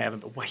most of them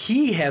haven't. Well,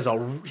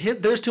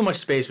 there's too much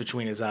space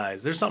between his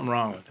eyes. There's something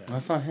wrong with him.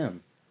 That's not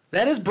him.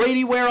 That is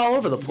Brady Ware all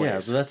over the Yeah,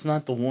 place. but that's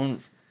not the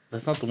one.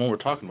 That's not the one we're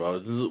talking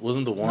about.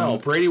 Wasn't the one? No,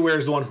 Brady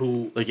Ware's the one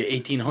who. Like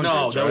 1800s.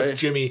 No, that right? was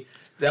Jimmy.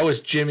 That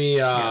was Jimmy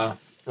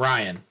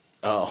Ryan.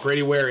 Oh,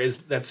 Brady Ware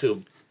that's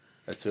who.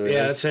 that's who. It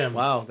Yeah, is. that's him.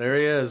 Wow, there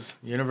he is.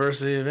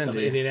 University of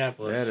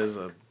Indianapolis. That is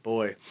a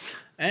boy.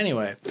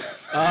 Anyway.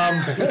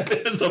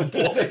 It's a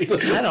boy.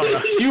 I don't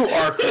know. You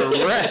are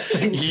correct.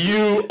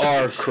 You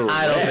are correct.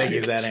 I don't think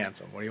he's that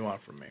handsome. What do you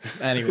want from me?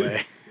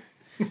 Anyway.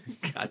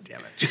 God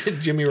damn it.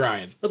 Jimmy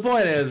Ryan. The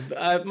point is,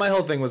 my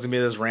whole thing was going to be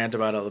this rant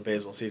about how the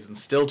baseball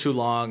season's still too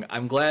long.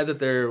 I'm glad that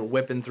they're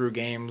whipping through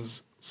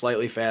games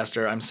slightly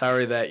faster. I'm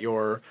sorry that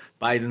your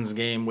Bison's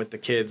game with the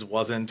kids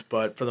wasn't,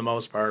 but for the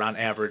most part, on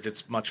average,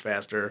 it's much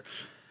faster.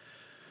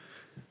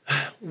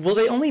 Will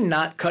they only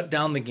not cut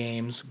down the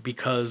games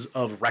because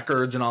of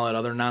records and all that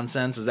other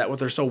nonsense? Is that what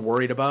they're so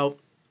worried about?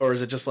 Or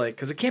is it just like,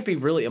 because it can't be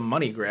really a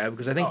money grab,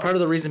 because I think part of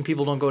the reason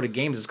people don't go to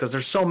games is because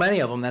there's so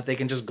many of them that they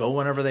can just go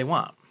whenever they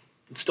want.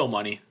 It's still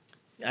money.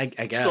 I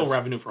guess. Still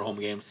revenue for home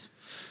games.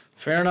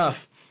 Fair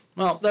enough.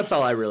 Well, that's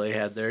all I really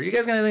had there. You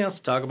guys got anything else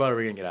to talk about, or are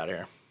we going to get out of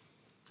here?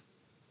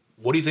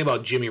 What do you think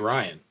about Jimmy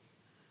Ryan?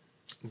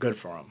 Good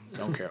for him.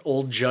 Don't care.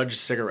 Old Judge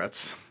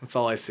cigarettes. That's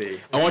all I see.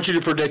 I want you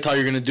to predict how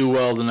you're going to do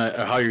well tonight,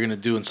 or how you're going to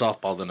do in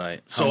softball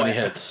tonight. How many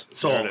hits?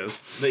 So there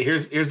it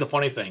is. Here's the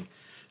funny thing.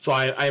 So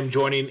I am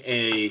joining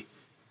a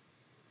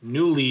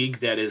new league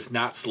that is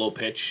not slow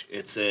pitch.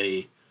 It's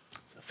a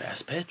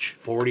Fast pitch.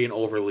 40 and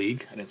over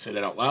league. I didn't say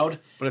that out loud.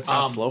 But it's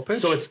not slow pitch?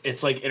 So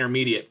it's like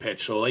intermediate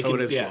pitch. So like So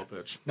it is slow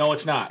pitch. No,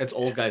 it's not. It's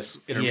old guys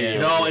intermediate.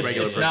 Yeah. no, versus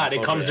regular it's person not.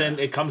 slow pitch.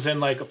 It comes in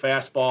like a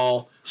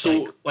fastball.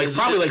 So like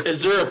probably like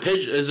is there a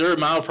pitch? Is there a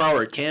mile per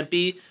hour it can't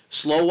be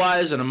slow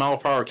wise and a mile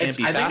per hour can't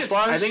be fast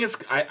wise? I think it's.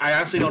 I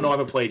honestly don't know. I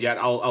haven't played yet.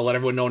 I'll let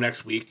everyone know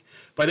next week.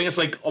 But I think it's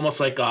like almost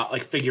like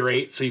figure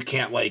eight. So you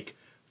can't like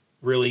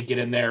really get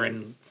in there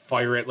and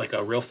fire it like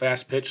a real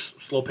fast pitch,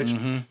 slow pitch,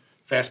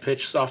 fast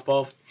pitch,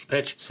 softball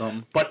pitch.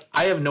 Something. But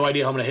I have no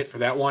idea how I'm going to hit for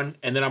that one.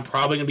 And then I'm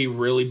probably going to be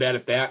really bad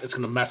at that. It's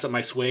going to mess up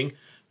my swing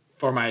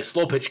for my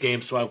slow pitch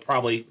game. So I'll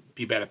probably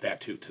be bad at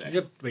that too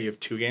today. You have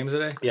 2 games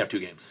today? You have 2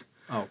 games.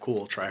 Oh,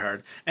 cool. Try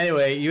hard.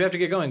 Anyway, you have to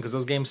get going because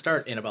those games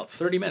start in about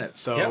 30 minutes.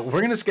 So Yep. we're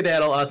going to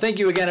skedaddle. Thank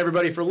you again,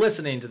 everybody, for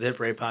listening to the Hit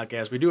Parade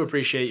podcast. We do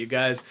appreciate you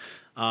guys.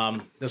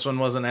 This one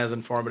wasn't as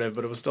informative,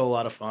 but it was still a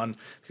lot of fun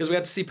because we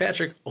got to see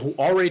Patrick, who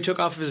already took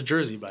off of his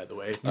jersey, by the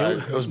way.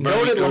 It was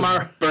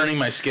burning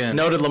my skin.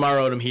 Noted Lamar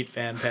Odom Heat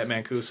fan, Pat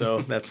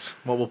Mancuso. That's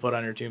what we'll put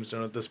on your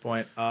tombstone at this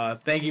point.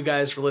 Thank you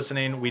guys for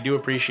listening. We do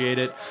appreciate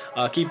it.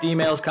 Keep the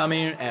emails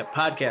coming at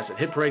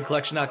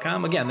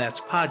podcast@hitparadecollection.com. Again,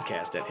 that's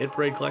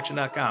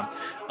podcast@hitparadecollection.com.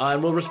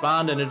 And we'll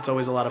respond, and it's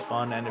always a lot of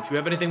fun. And if you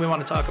have anything we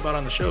want to talk about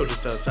on the show,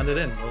 just send it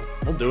in.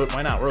 We'll do it.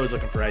 Why not? We're always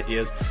looking for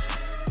ideas.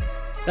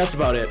 That's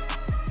about it.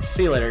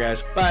 See you later,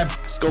 guys. Bye.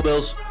 Go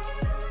Bills.